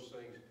of those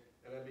things.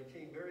 And I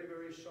became very,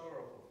 very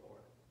sorrowful for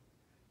it.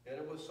 And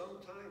it was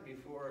some time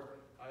before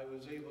I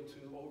was able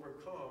to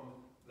overcome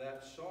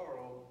that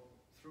sorrow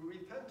through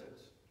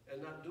repentance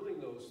and not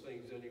doing those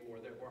things anymore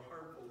that were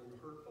harmful and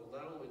hurtful,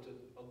 not only to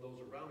those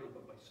around me,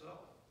 but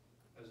myself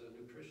as a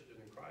new Christian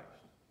in Christ.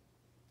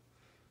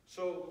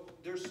 So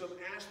there's some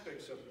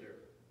aspects up there.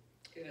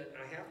 And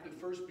I have to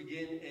first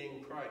begin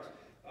in Christ.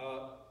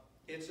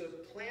 It's a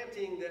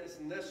planting that's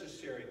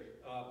necessary.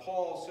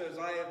 Paul says,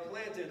 I have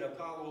planted,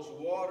 Apollos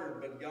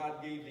watered, but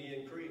God gave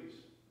the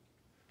increase.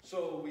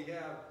 So we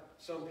have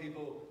some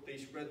people, they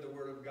spread the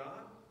word of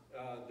God.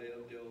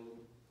 They'll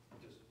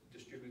just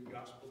distribute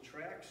gospel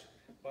tracts.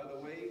 By the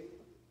way,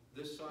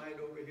 this side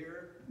over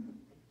here,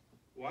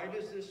 why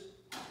does this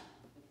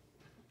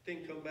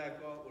thing come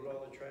back out with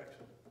all the tracts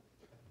in it?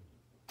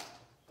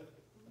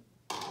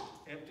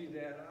 Empty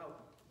that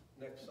out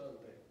next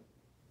Sunday.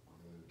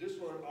 This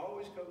one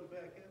always comes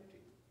back empty.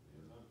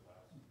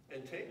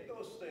 And take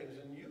those things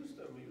and use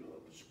them. You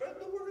know, spread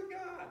the word of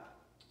God.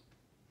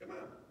 Come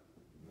on.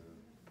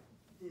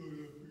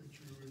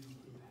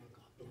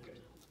 Okay.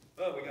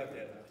 Oh, we got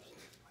that out.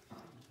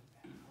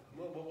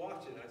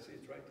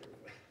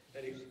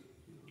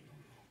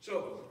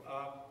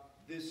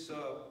 this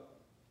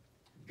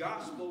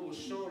gospel was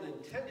sown and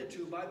tended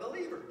to by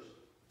believers.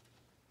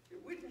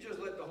 We didn't just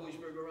let the Holy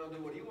Spirit go around and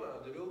do what he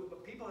wanted to do,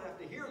 but people have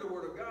to hear the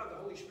Word of God. The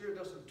Holy Spirit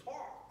doesn't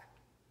talk.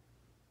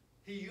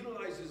 He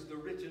utilizes the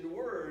written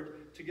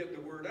Word to get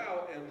the Word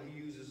out, and he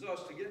uses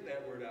us to get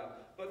that Word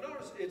out. But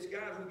notice, it's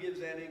God who gives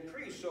that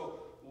increase. So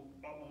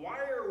why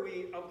are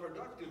we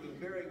unproductive in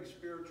bearing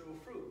spiritual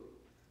fruit?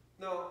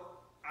 Now,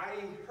 I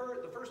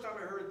heard, the first time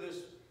I heard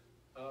this,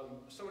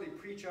 somebody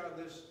preach on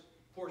this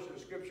portion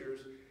of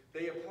Scriptures,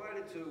 they applied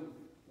it to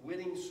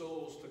winning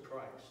souls to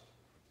Christ,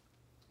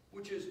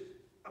 which is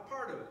a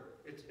part of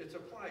it. It's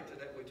applied to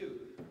that way too.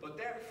 But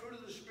that fruit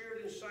of the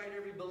Spirit inside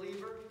every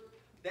believer,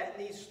 that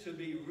needs to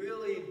be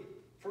really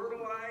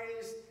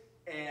fertilized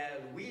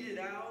and weeded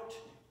out.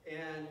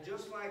 And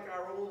just like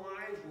our own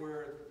lives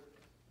where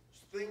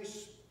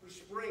things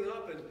spring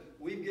up and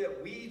we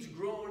get weeds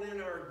growing in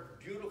our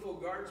beautiful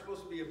garden, it's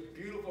supposed to be a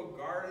beautiful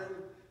garden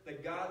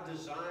that God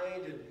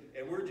designed,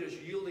 and we're just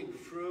yielding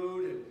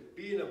fruit and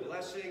being a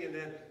blessing, and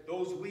then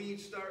those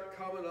weeds start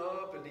coming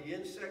up, and the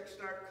insects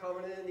start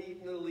coming in,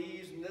 eating the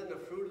leaves, and then the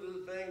fruit of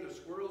the thing, the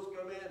squirrels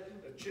come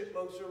in, the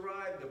chipmunks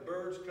arrive, the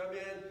birds come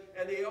in,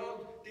 and they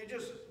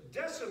just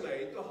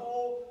decimate the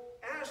whole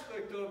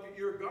aspect of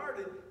your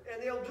garden,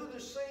 and they'll do the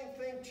same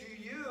thing to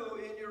you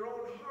in your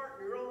own heart,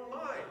 your own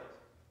mind.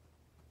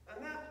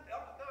 And that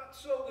ought not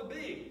so to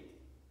be.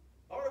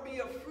 Ought to be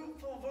a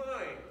fruitful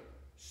vine,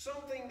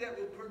 something that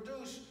will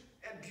produce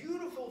a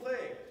beautiful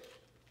thing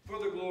for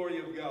the glory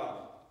of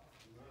God.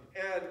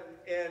 And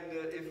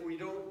if we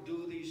don't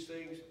do these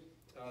things,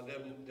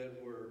 then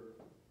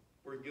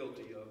we're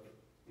guilty of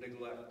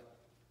neglect.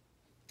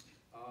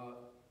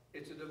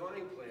 It's a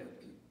divine plan.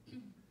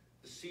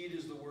 The seed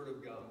is the Word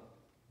of God.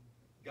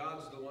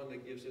 God's the one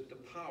that gives it the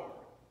power.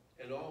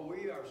 And all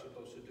we are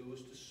supposed to do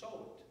is to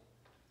sow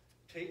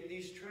it. Take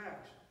these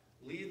tracts,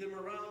 leave them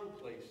around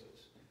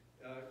places,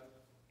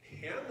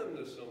 hand them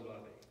to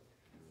somebody.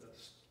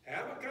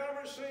 Have a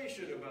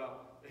conversation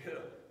about,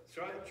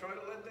 try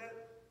to let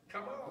that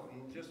come out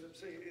and just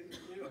say,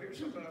 here's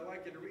something I'd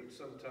like you to read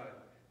sometime.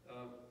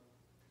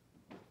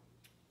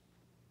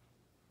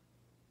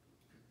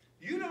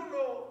 You don't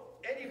know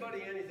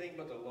anybody anything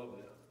but to love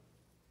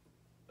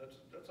them.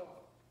 That's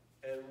all.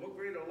 And what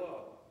greater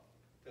love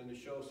than to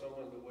show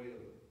someone the way of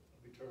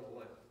eternal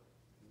life,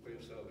 the way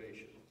of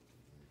salvation.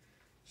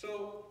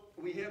 So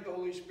we have the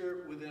Holy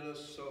Spirit within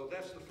us, so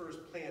that's the first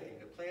planting.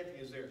 The planting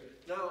is there.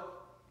 Now,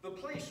 the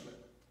placement,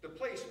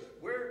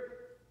 where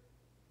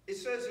it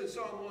says in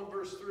Psalm 1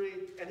 verse 3,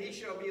 and he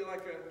shall be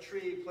like a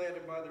tree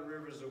planted by the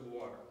rivers of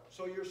water.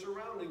 So your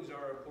surroundings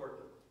are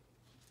important.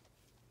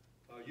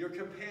 Your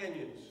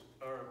companions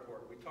are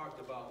important. We talked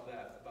about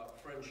that, about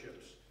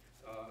friendships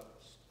a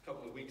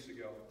couple of weeks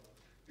ago.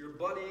 Your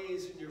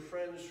buddies and your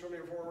friends from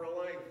your former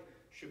life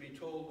should be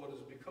told what has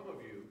become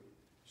of you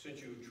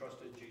since you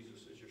trusted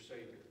Jesus as your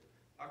Savior.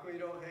 How come you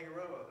don't hang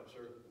around with us?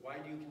 Or why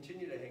do you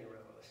continue to hang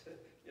around with us?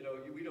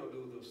 We don't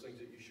do those things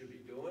that you should be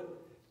doing,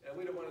 and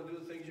we don't want to do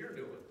the things you're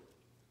doing.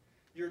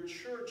 Your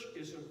church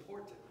is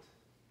important.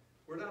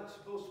 We're not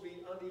supposed to be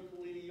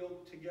unequally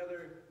yoked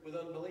together with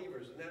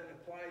unbelievers, and that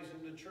applies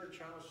in the church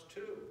house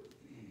too.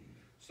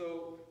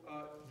 So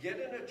get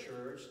in a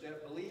church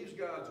that believes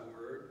God's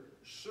word,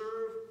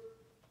 serve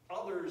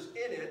others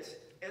in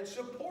it, and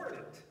support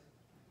it.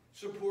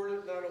 Support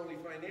it not only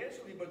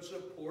financially, but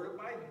support it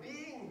by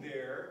being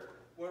there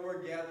when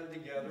we're gathered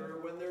together,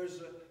 or when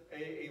there's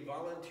a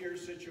volunteer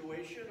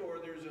situation, or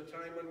there's a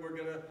time when we're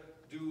going to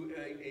do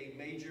a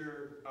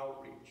major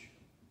outreach.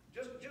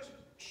 Just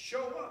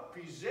show up.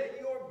 Present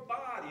your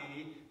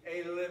body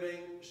a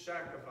living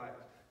sacrifice.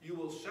 You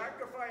will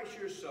sacrifice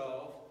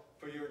yourself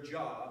for your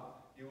job.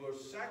 You will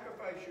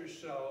sacrifice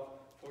yourself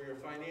for your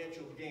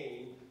financial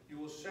gain. You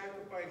will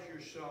sacrifice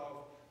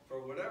yourself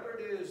for whatever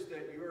it is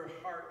that your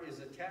heart is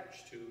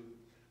attached to.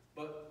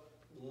 But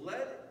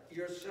let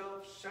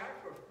yourself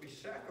be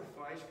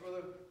sacrificed for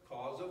the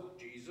cause of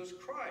Jesus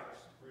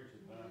Christ.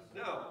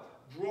 Now,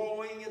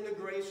 growing in the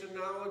grace and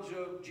knowledge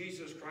of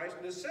Jesus Christ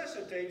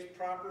necessitates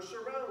proper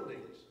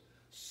surroundings.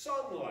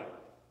 Sunlight,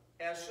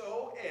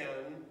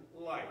 S-O-N,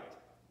 light.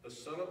 The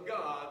Son of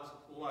God's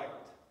light.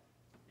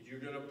 You're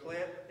going to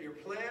plant your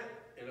plant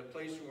in a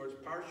place where it's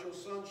partial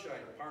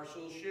sunshine,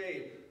 partial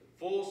shade,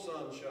 full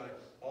sunshine,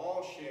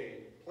 all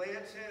shade.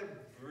 Plants have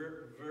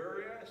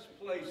various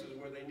places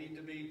where they need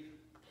to be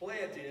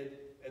planted,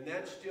 and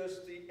that's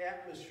just the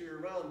atmosphere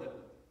around them.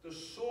 The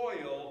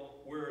soil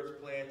where it's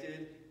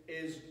planted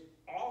is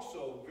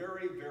also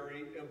very,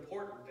 very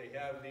important. They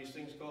have these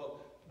things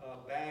called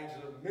bags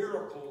of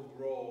Miracle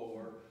Grow,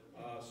 or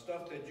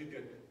stuff that you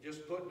can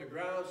just put in the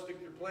ground, stick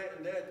your plant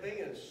in that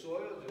thing, and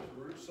soil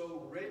is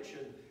so rich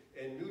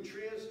and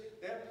nutrients,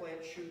 that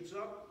plant shoots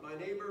up. My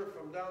neighbor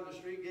from down the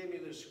street gave me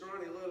this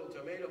scrawny little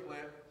tomato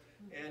plant,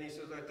 and he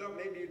says, I thought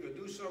maybe you could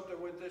do something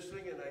with this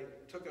thing, and I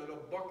took a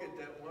little bucket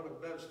that one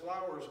of Bev's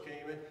flowers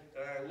came in,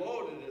 and I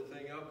loaded the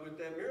thing up with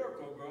that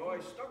Miracle Grow. I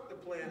stuck the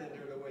plant in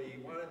there the way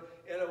he wanted,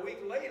 and a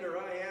week later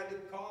I had to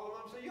call him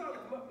up and say, you ought to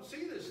come up and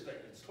see this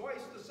thing. It's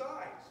twice the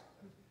size.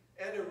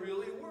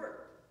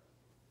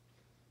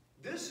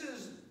 This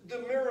is the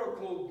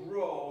miracle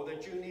grow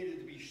that you needed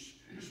to be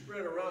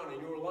spread around in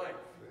your life.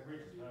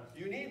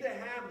 You need to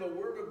have the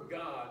Word of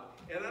God.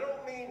 And I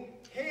don't mean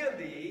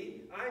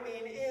handy, I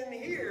mean in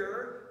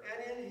here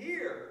and in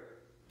here.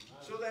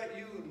 So that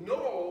you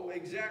know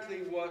exactly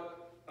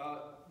what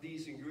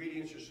these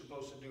ingredients are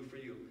supposed to do for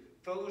you.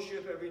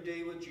 Fellowship every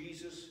day with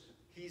Jesus.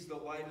 He's the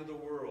light of the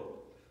world.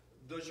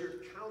 Does your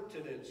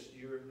countenance,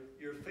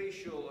 your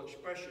facial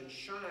expression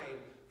shine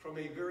from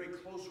a very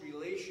close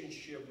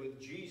relationship with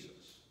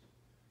Jesus?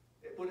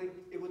 It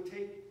would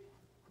take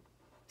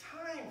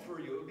time for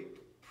you. It would be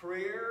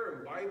prayer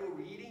and Bible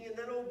reading and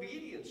then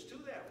obedience to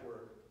that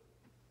word.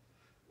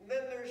 And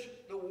then there's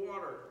the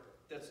water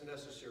that's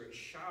necessary.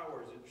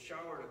 Showers. I've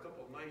showered a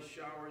couple of nice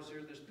showers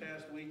here this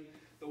past week.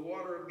 The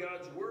water of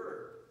God's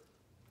Word.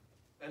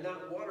 And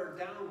not watered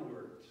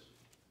downwards.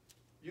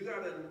 You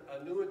got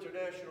a New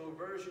International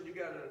Version. You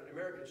got an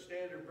American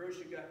Standard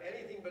Version. You got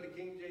anything but a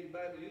King James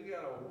Bible. You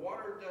got a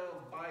watered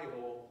down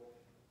Bible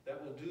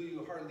that will do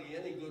you hardly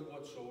any good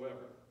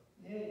whatsoever.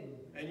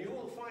 And you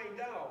will find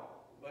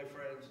out, my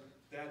friends,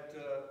 that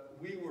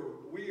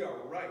we are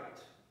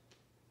right.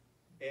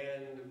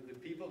 And the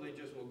people, they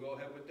just will go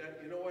ahead with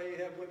that. You know why you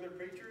have women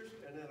preachers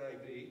and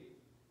NIV?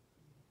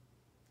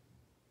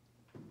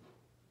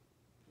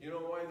 You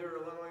know why they're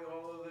allowing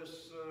all of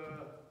this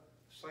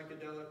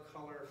psychedelic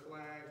color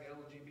flag,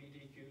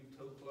 LGBTQ,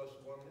 2+,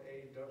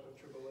 1A, double,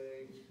 triple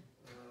A.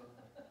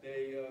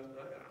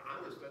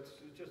 Honest,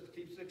 it just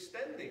keeps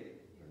extending.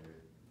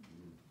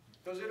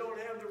 Because they don't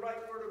have the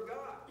right Word of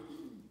God.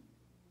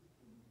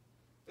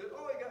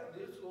 All they got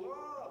is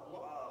love,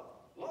 love.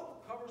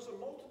 Love covers a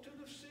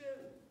multitude of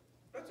sin.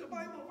 That's a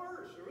Bible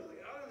verse, really,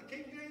 out of the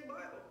King James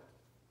Bible.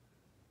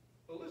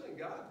 Well, listen,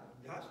 God's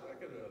not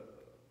going to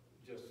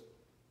just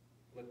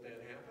let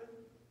that happen.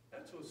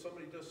 That's when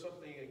somebody does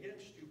something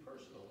against you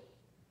personally.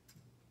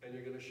 And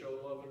you're going to show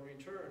love in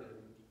return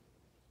and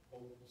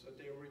hope that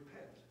they will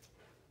repent.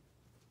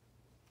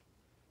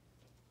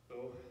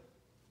 So,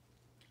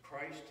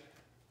 Christ,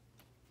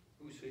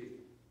 who's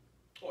he?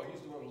 Oh,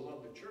 he's the one who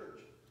loved the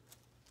church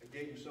and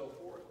gave himself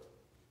for it.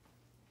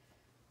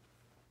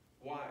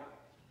 Why?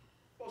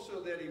 Well,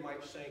 so that he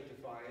might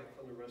sanctify it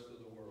from the rest of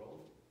the world.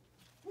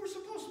 We're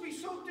supposed to be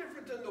so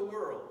different than the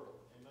world.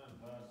 Amen,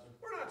 Pastor.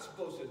 We're not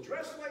supposed to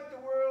dress like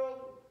the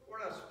world. We're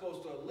not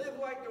supposed to live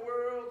like the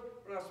world.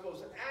 We're not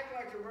supposed to act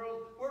like the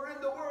world. We're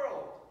in the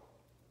world.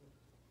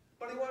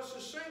 But he wants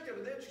to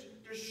sanctify.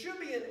 There should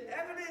be an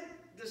evident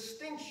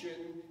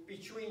distinction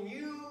between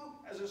you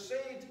as a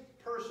saved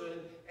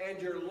person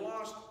and your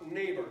lost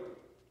neighbor.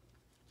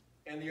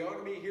 And they ought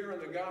to be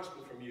hearing the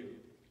gospel from you.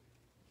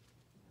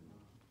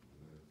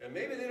 And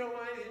maybe they don't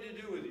want anything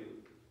to do with you.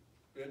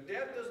 But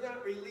that does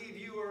not relieve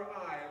you or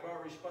I of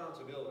our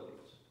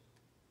responsibilities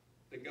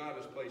that God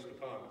has placed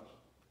upon us.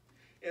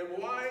 And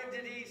why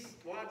did he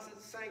want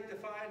it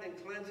sanctified and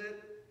cleanse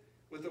it?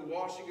 With the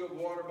washing of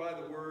water by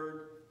the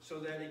word, so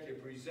that he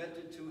can present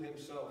it to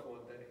himself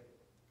one day.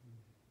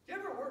 Do you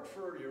ever work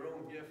for your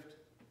own gift?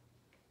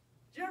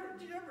 Do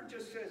you ever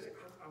just say,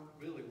 I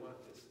really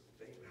want this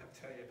thing. I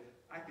tell you,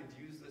 I could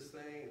use this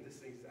thing, and this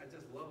thing, I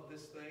just love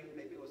this thing.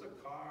 Maybe it was a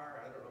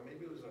car, I don't know,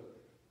 maybe it was a,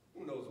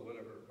 who knows,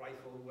 whatever,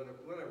 rifle,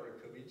 whatever it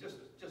could be, just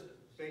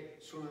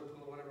swimming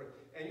pool, whatever.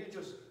 And you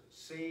just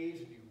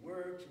saved, and you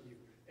worked,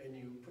 and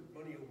you put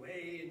money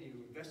away, and you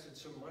invested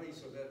some money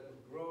so that it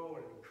would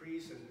grow and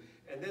increase.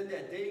 And then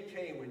that day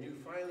came when you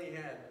finally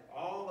had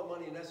all the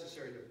money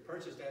necessary to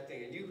purchase that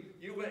thing. And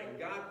you went and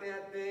got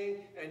that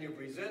thing, and you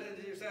presented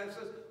it to yourself and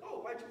says,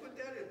 oh, why'd you put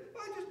that in?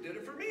 Well, I just did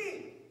it for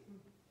me.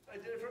 I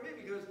did it for me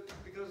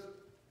because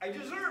I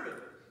deserve it.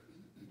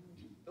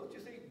 Don't you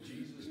think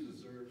Jesus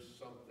deserves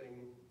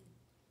something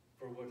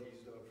for what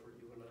he's done for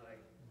you and I?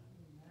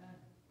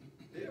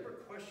 Do you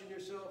ever question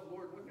yourself,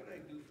 Lord, what can I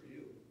do for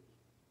you?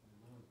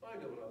 I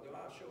know what I'll do.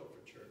 I'll show up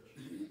for church.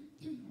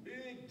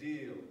 Big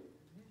deal.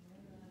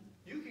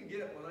 You can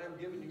get what I'm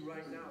giving you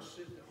right now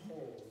sitting at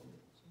home,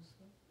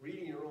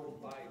 reading your own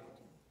Bible.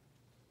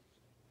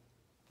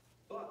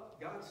 But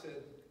God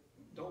said,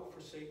 don't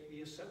forsake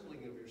the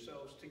assembling of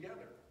yourselves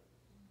together.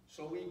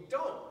 So we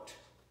don't.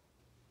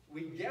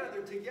 We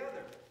gather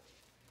together.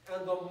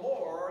 And the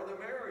more, the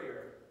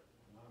merrier.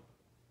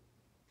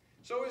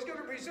 So he's going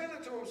to present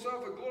it to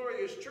himself a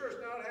glorious church,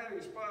 not having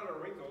a spot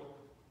or wrinkle,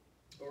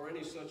 or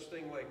any such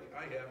thing like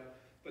I have,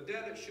 but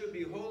that it should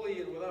be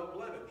holy and without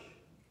blemish.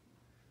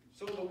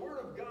 So the Word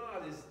of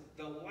God is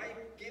the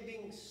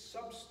life-giving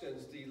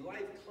substance, the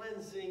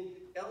life-cleansing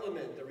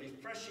element, the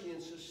refreshing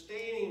and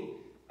sustaining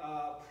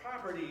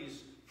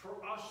properties for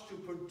us to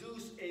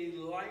produce a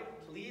life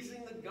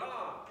pleasing to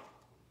God.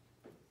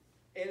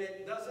 And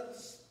it doesn't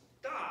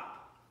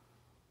stop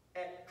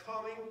at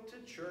coming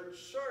to church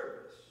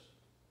service.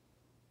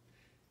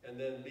 And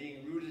then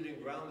being rooted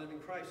and grounded in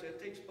Christ.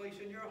 That takes place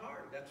in your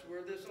heart. That's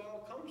where this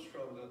all comes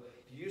from.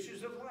 The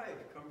issues of life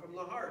come from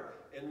the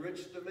heart.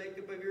 Enrich the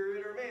makeup of your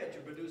inner man to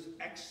produce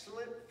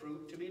excellent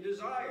fruit to be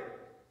desired.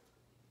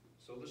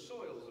 So the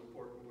soil is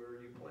important where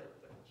you plant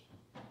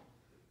things.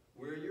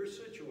 Where you're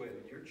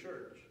situated, your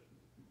church.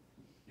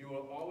 You You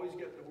will always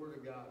get the Word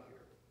of God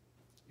here.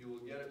 You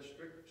will get it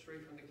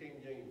straight from the King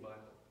James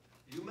Bible.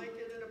 You may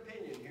get an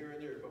opinion here and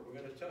there, but we're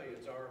going to tell you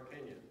it's our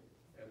opinion,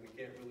 and we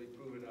can't really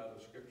prove it out of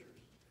the Scriptures.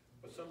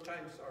 But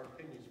sometimes our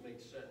opinions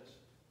make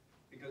sense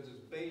because it's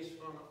based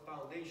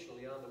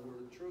foundationally on the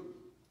word of truth.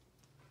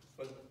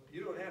 But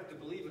you don't have to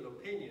believe an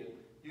opinion.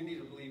 You need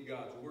to believe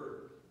God's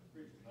Word.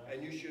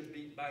 And you should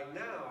be, by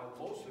now,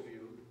 most of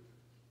you,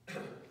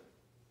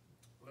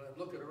 when I'm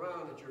looking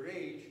around at your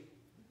age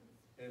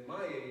and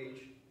my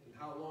age and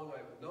how long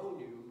I've known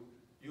you,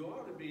 you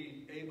ought to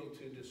be able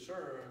to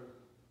discern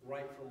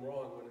right from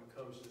wrong when it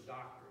comes to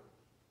doctrine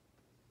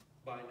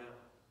by now.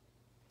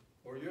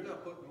 Or you're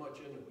not putting much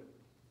into it.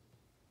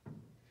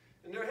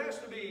 And there has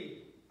to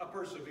be a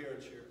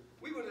perseverance here.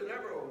 We would have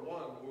never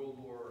won World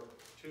War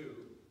II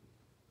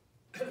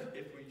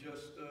if we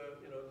just,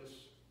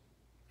 just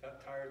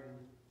got tired and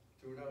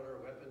threw down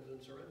our weapons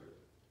and surrendered.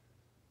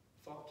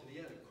 Fought to the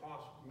end. It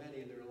cost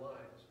many their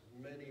lives.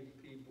 Many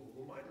people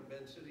who might have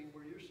been sitting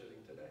where you're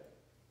sitting today.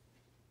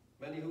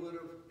 Many who would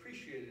have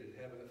appreciated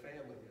having a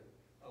family,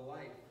 a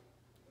life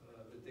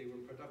that they were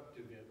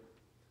productive in.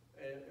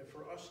 And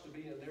for us to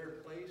be in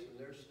their place, in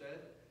their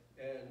stead,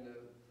 and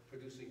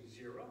producing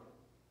zero,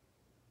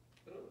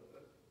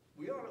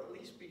 we ought to at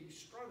least be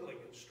struggling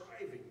and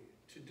striving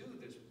to do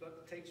this,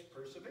 but it takes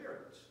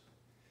perseverance.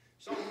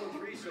 Psalm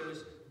 1:3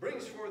 says,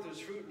 brings forth his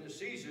fruit in his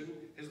season,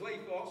 his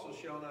leaf also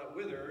shall not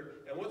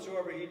wither, and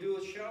whatsoever he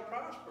doeth shall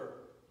prosper.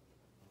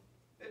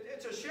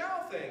 It's a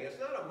shall thing. It's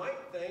not a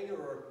might thing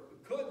or a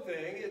could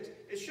thing.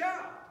 It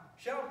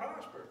shall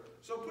prosper.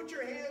 So put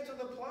your hand to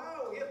the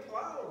plow and get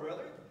plowing,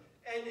 brother,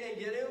 and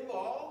get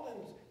involved.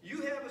 And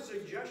you have a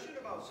suggestion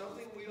about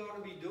something we ought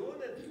to be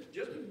doing, and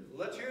just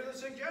let's hear the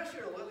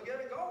suggestion and let's get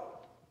it going.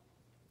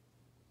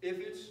 If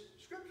it's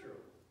scriptural.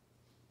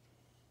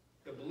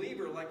 The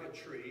believer, like a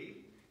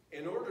tree,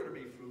 in order to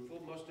be fruitful,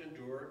 must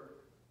endure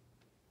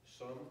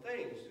some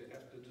things. It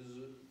has to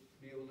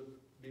be able to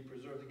be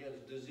preserved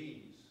against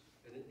disease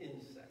and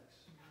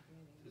insects.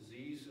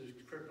 Disease is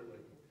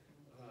crippling.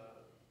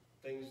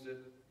 Things that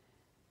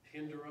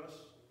hinder us,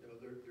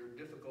 they're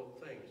difficult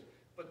things.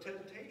 But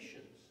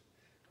temptations,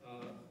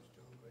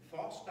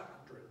 false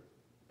doctrine,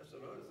 that's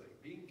another thing.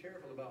 Being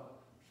careful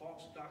about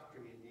false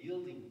doctrine and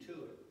yielding to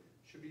it.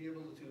 Should be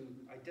able to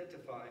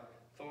identify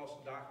false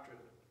doctrine.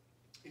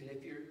 And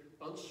if you're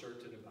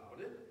uncertain about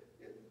it,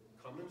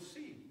 come and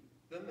see.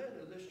 The men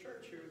of this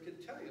church here can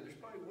tell you. There's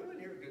probably women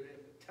here who can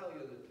tell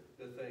you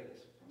the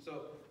things.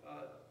 So,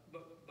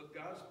 but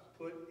God's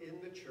put in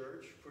the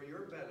church for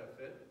your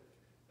benefit,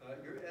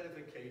 your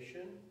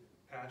edification,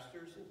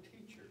 pastors and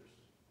teachers,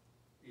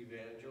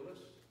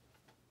 evangelists,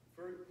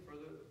 for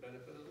the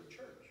benefit of the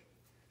church.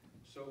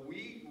 So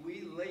we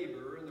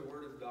labor in the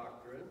word of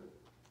doctrine,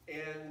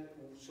 and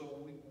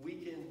so we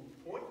can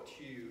point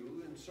to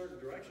you in certain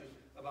directions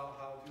about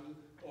how to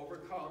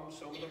overcome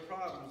some of the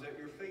problems that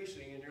you're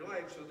facing in your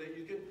life so that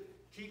you can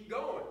keep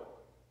going.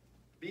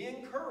 Be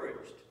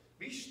encouraged.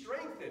 Be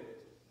strengthened.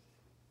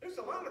 There's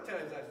a lot of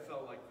times I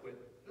felt like quitting.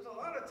 There's a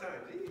lot of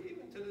times,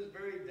 even to this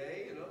very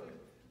day,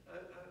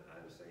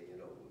 I'm saying,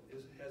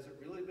 has it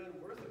really been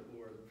worth it,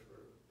 Lord,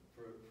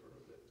 for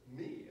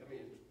me? I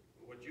mean,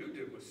 what you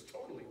did was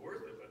totally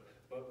worth it,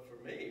 but for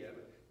me,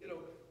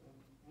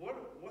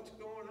 what's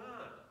going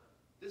on?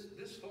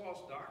 This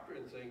false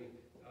doctrine thing,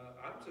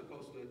 I'm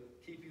supposed to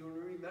keep you in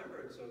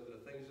remembrance of the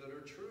things that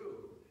are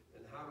true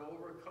and how to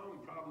overcome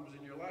problems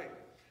in your life.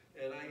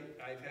 And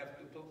I have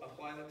to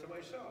apply that to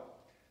myself.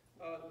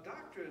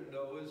 Doctrine,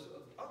 though, is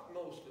of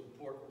utmost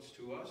importance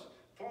to us.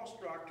 False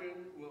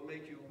doctrine will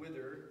make you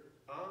wither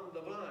on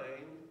the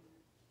vine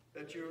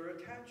that you're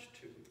attached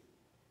to,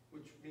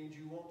 which means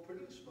you won't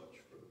produce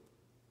much fruit.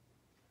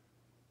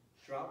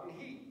 Drought and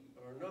heat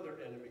are another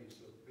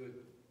enemies of good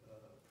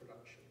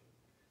production.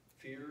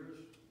 Fears,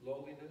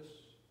 lowliness,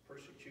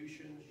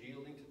 persecutions,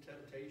 yielding to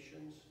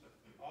temptations,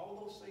 all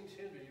those things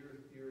hinder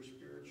your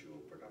spiritual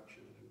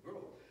production and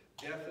growth.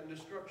 Death and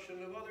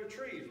destruction of other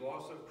trees,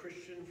 loss of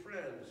Christian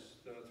friends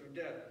through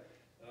death,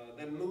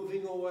 them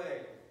moving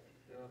away,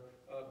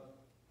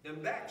 them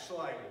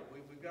backsliding.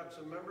 We've got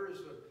some members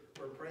that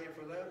we're praying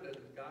for them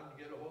that God can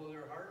get a hold of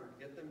their heart and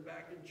get them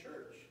back in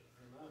church.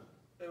 Amen.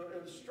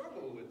 And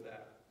struggle with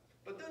that.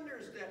 But then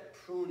there's that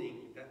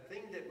pruning, that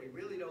thing that we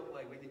really don't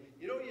like.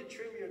 You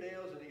trim your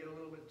nails and you get a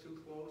little bit too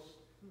close,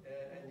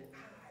 and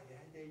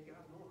there you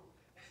got more.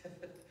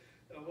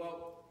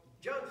 Well,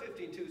 John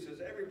 15:2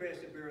 says, every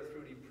branch that beareth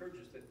fruit he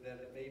purges it, that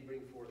it may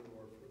bring forth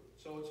more fruit.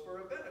 So it's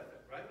for a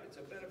benefit, right? It's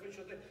a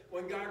beneficial thing.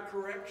 When God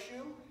corrects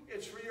you,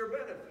 it's for your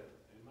benefit.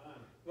 Amen.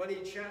 When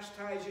he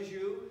chastises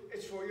you,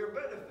 it's for your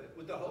benefit,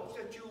 with the hopes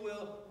that you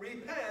will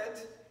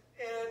repent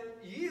and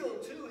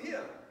yield to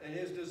him and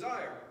his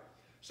desire.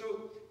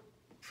 So,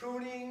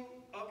 pruning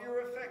of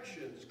your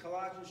affections,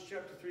 Colossians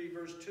chapter 3,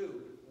 verse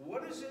 2.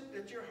 What is it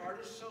that your heart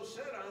is so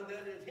set on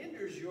that it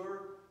hinders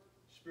your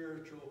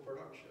spiritual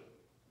production?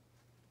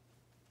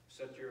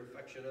 Set your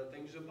affection on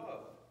things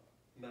above,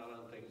 not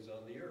on things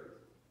on the earth.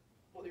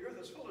 Well, the earth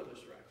is full of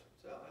distractions.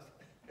 So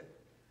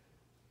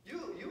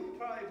you'll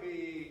probably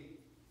be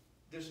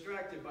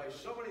distracted by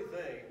so many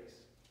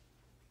things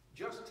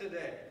just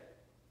today.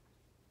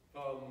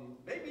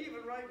 Maybe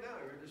even right now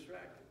you're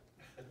distracted.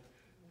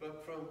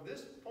 But from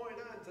this point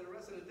on to the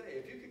rest of the day,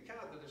 if you could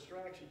count the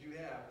distractions you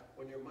have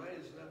when your mind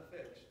is not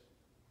fixed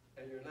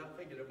and you're not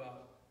thinking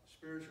about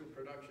spiritual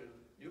production,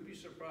 you'll be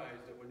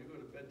surprised that when you go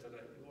to bed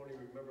tonight, you won't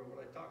even remember what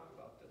I talked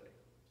about today.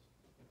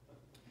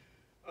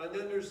 And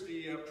then there's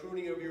the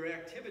pruning of your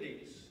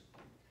activities.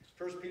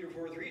 1 Peter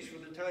 4:3, for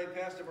the time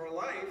past of our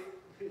life,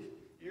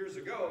 years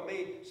ago,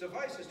 may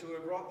suffice us to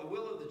have wrought the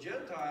will of the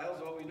Gentiles,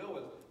 all we know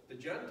what the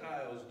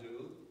Gentiles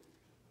do.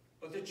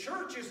 But the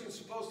church isn't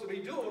supposed to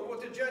be doing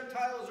what the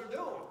Gentiles are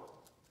doing.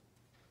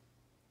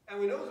 And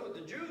we know what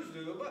the Jews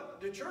do, but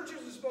the church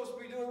isn't supposed to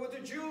be doing what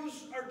the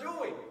Jews are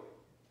doing.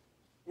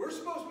 We're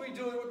supposed to be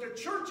doing what the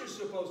church is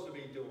supposed to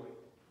be doing.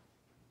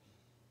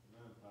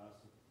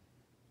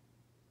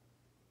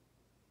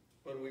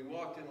 When we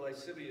walked in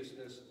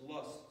lasciviousness,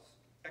 lusts,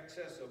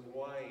 excess of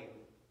wine,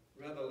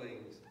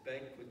 revelings,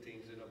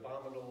 banquetings, and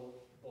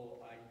abominable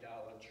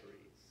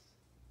idolatries.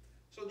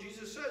 So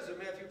Jesus says in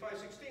Matthew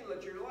 5:16,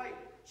 let your light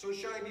so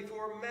shine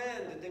before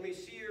men that they may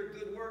see your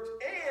good works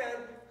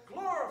and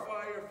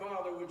glorify your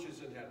Father which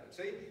is in heaven.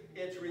 See,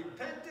 it's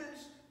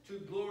repentance to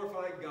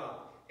glorify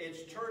God.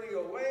 It's turning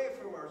away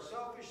from our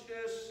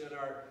selfishness and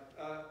our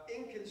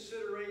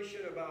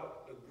inconsideration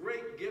about the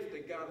great gift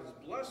that God has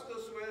blessed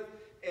us with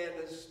and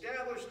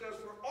established us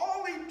for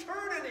all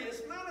eternity.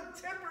 It's not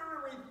a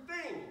temporary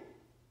thing.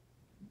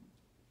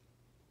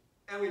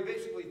 And we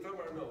basically thumb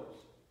our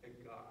nose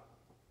at God.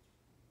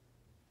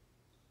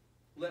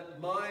 Let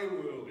my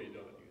will be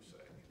done, you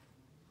say.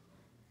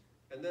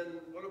 And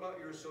then what about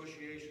your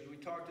associations? We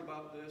talked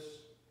about this.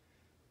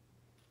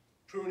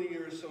 Pruning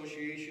your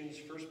associations,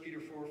 1 Peter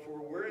 4:4,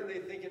 wherein they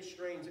think it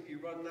strange that you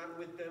run not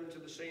with them to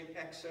the same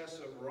excess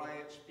of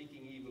riot,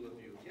 speaking evil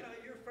of you. Yeah,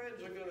 your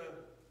friends are going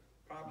to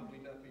probably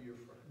not be your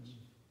friends,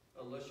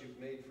 unless you've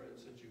made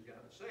friends since you've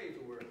gotten saved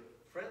who are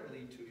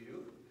friendly to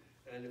you.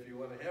 And if you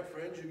want to have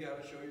friends, you've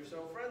got to show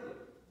yourself friendly.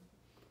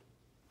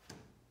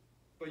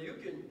 But you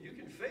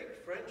can fake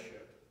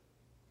friendship.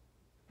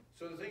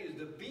 So the thing is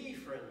to be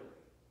friendly.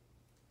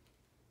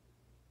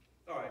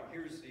 All right,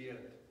 here's the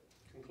end.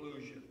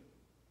 Conclusion.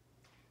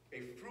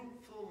 A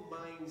fruitful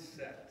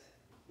mindset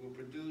will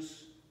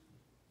produce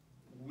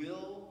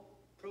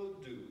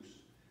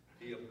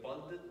the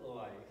abundant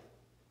life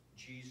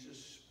Jesus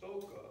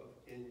spoke of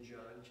in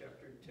John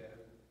chapter 10,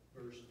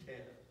 verse 10.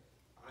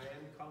 I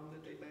am come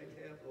that they might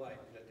have life,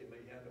 and that they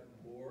might have it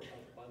more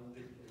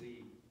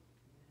abundantly.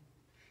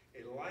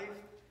 A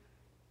life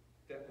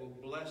that will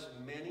bless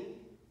many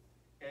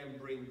and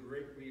bring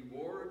great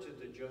rewards at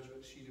the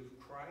judgment seat of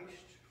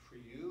Christ for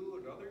you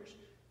and others.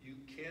 You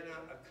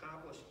cannot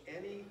accomplish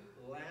any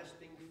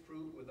lasting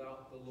fruit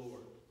without the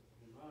Lord.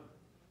 Amen.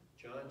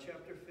 John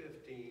chapter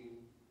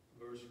 15,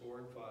 verse 4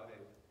 and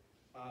 5.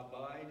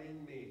 Abide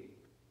in me,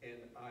 and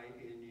I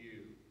in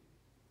you.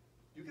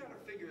 You got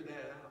to figure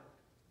that out.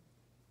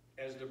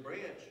 As the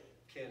branch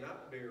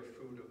cannot bear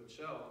fruit of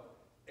itself,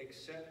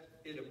 except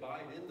it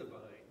abide in the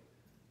vine,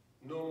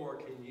 no more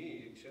can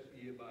ye, except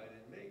ye abide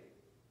in me.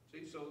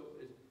 See, so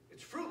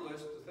it's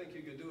fruitless to think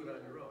you can do it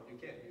on your own. You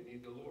can't. You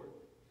need the Lord.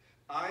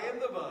 I am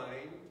the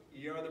vine,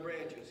 ye are the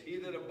branches. He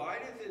that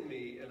abideth in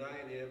me, and I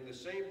in him, the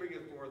same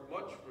bringeth forth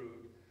much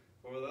fruit,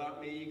 for without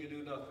me ye can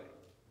do nothing.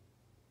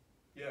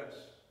 Yes,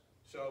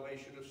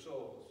 salvation of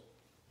souls.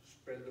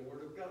 Spread the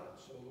word of God.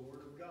 Sow the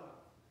word of God.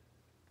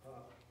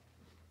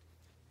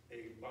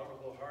 A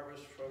bountiful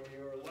harvest from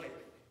your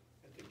life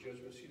at the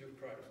judgment seat of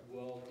Christ.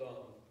 Well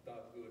done,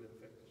 thou good and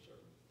faithful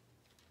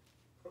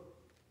servant.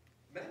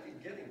 Imagine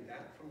getting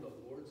that from the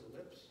Lord's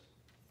lips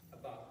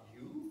about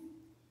you,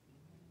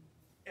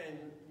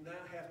 and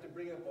not have to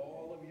bring up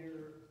all of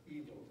your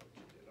evil that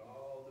you did,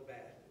 all the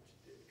bad that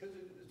you did, because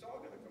it's all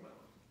going to come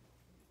out.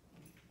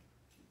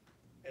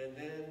 And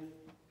then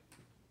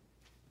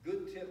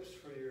good tips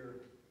for your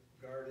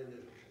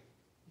garden.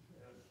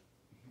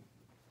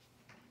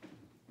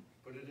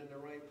 Put it in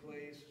the right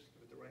place,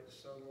 with the right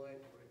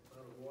sunlight, the right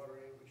amount of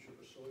watering, make sure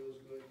the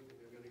soil's good, and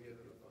you're going to get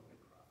an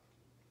abundant crop.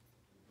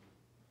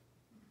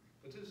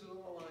 But this is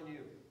all on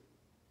you.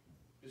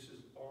 This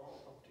is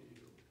all up to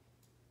you.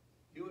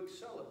 You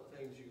excel at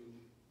things you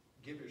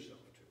give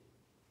yourself to.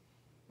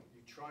 You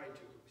try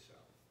to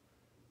excel.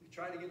 You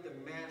try to get the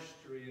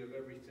mastery of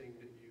everything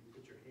that you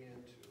put your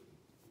hand to.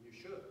 And you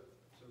should.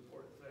 It's an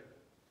important thing.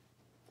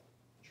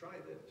 Try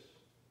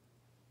this.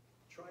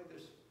 Try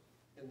this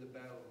in the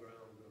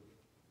battleground of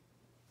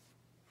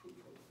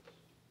fruitfulness.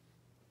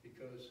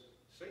 Because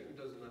Satan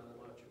does not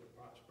want you to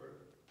prosper,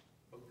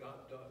 but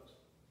God does.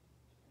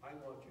 I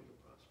want you to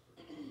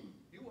prosper.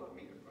 You want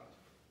me to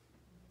prosper.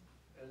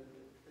 And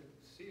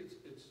see,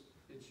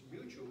 it's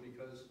mutual,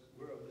 because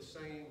we're of the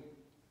same,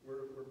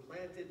 we're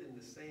planted in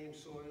the same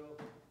soil,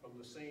 from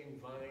the same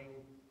vine.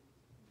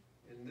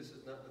 And this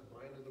is not the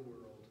vine of the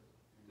world.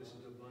 This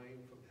is the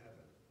vine from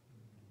heaven.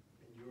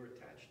 And you're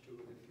attached to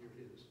it if you're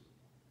his.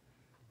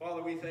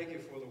 Father, we thank you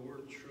for the word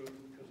of truth,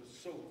 because it's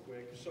so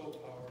quick, so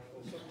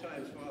powerful.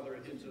 Sometimes, Father,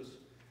 it hits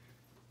us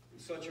in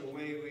such a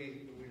way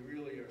we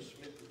really are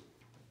smitten.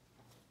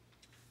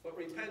 But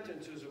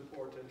repentance is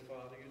important,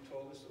 Father. You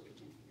told us that we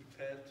can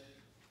repent,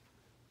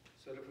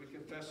 so that if we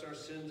confess our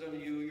sins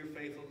unto you, you're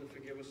faithful to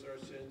forgive us our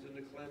sins and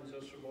to cleanse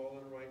us from all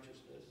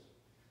unrighteousness.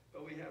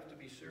 But we have to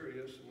be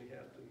serious and we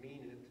have to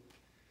mean it.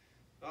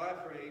 I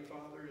pray,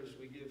 Father, as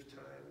we give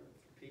time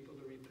for people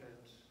to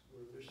repent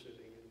where they're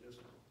sitting and just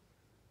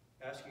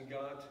asking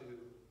God to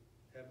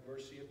have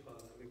mercy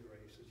upon them and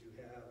grace as you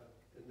have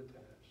in the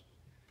past,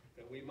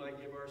 that we might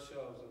give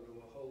ourselves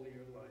unto a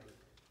holier life,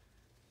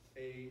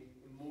 a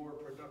more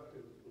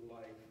productive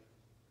life,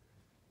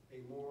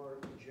 a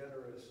more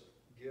generous,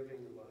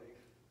 giving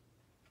life,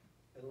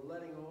 and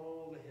letting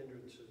all the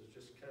hindrances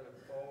just kind of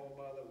fall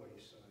by the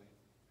wayside,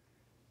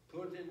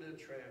 put into the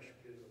trash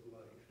bin of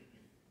life,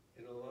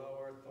 and allow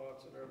our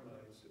thoughts and our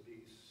minds to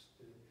be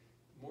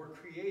more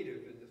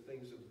creative in the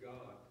things of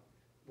God,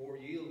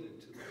 more yielded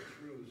to the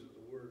truths of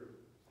the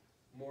Word,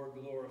 more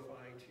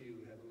glorifying to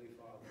you, Heavenly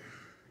Father.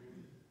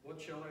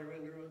 What shall I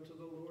render unto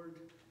the Lord?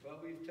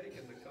 Well, we've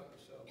taken the cup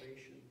of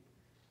salvation,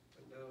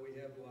 but now we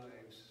have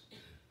lives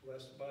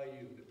blessed by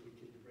you that we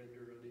can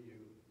render unto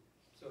you.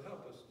 So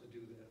help us to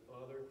do that,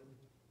 Father.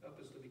 Help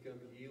us to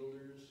become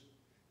yielders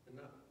and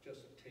not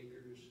just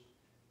takers.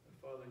 And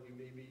Father, you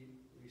may be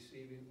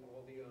receiving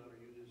all the honor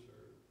you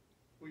deserve.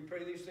 We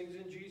pray these things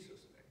in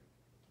Jesus'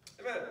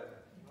 name. Amen.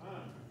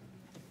 Amen.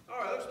 All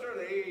right, let's turn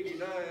to 89.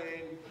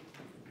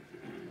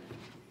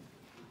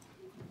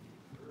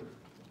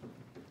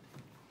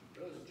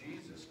 Does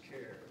Jesus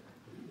care?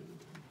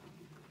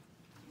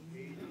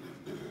 89.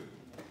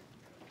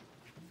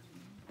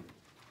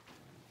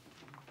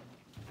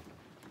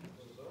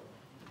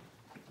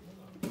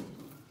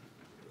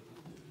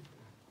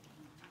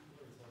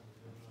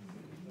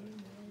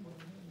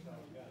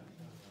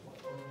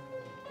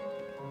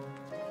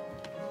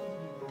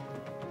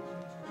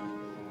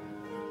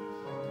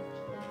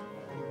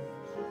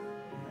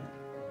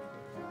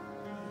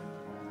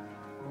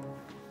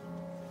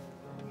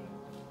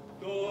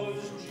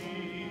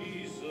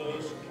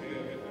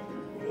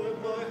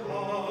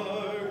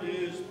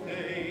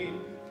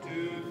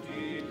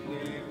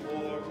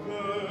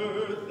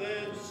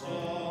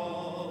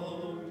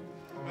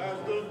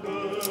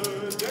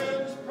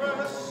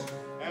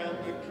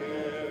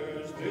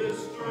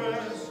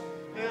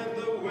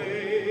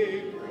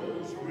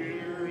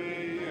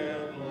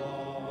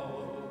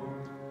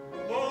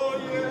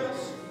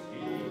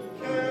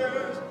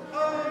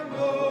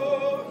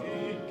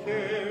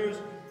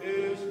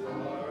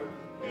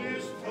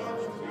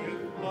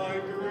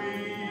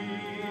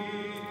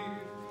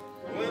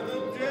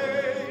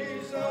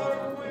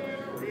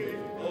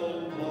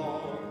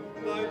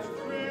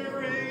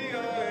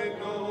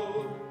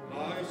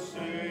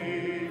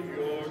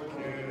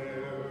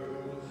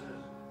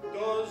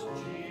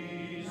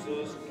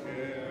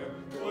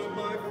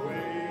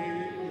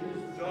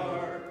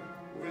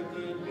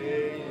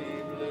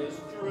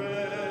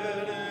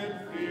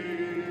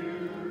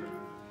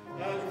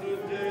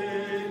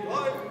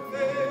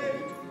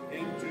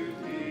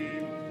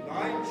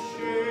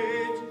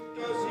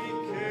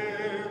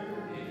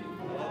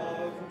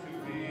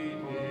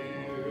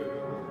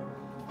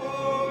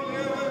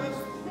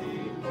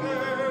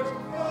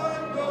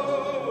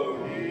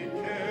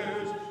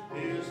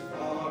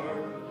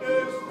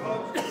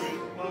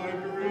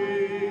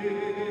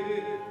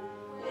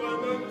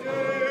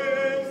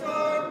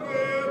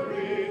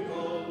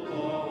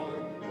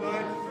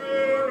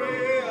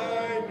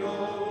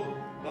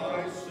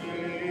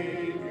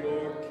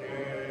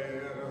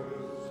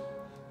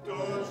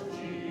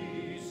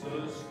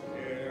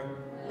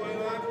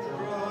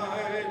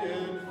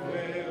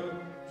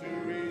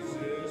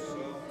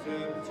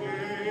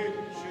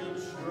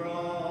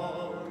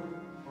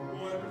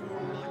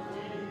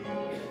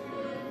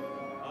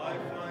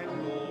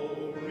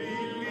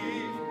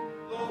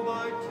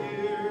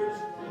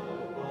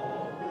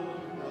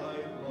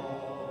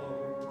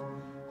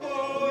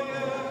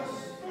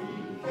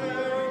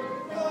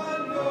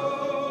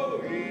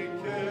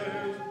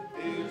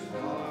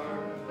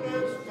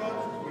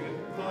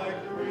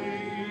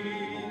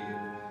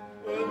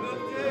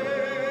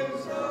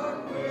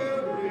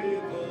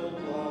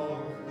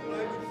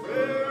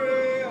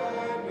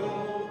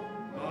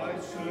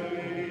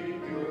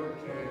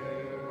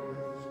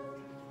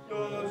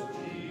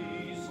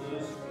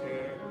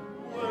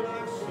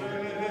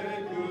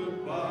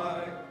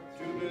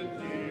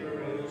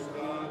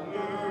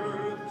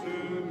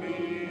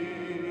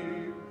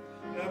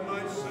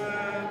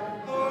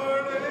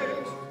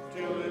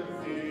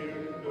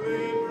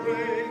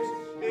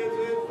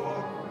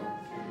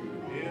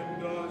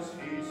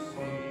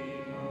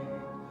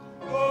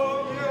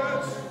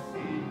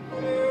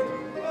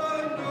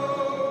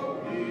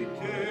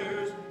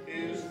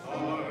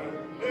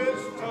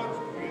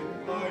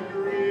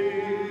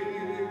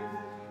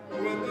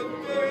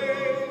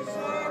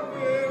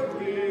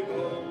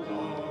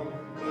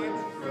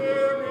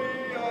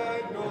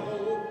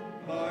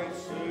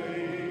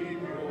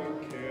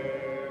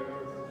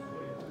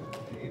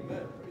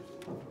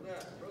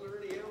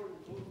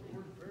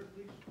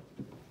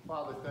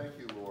 Father, thank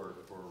you,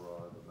 Lord, for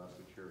the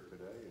message here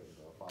today. And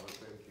Father,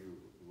 thank you,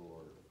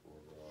 Lord,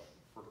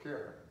 for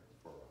caring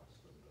for us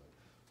and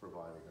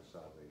providing us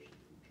salvation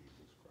through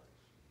Jesus Christ.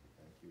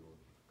 Thank you.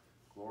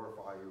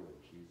 Glorify you in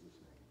Jesus'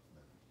 name.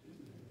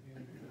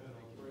 Amen.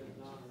 Praise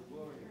and honor,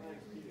 glory,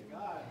 thanks be to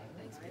God.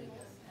 Thanks be to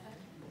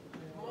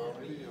God.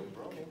 Video,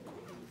 bro.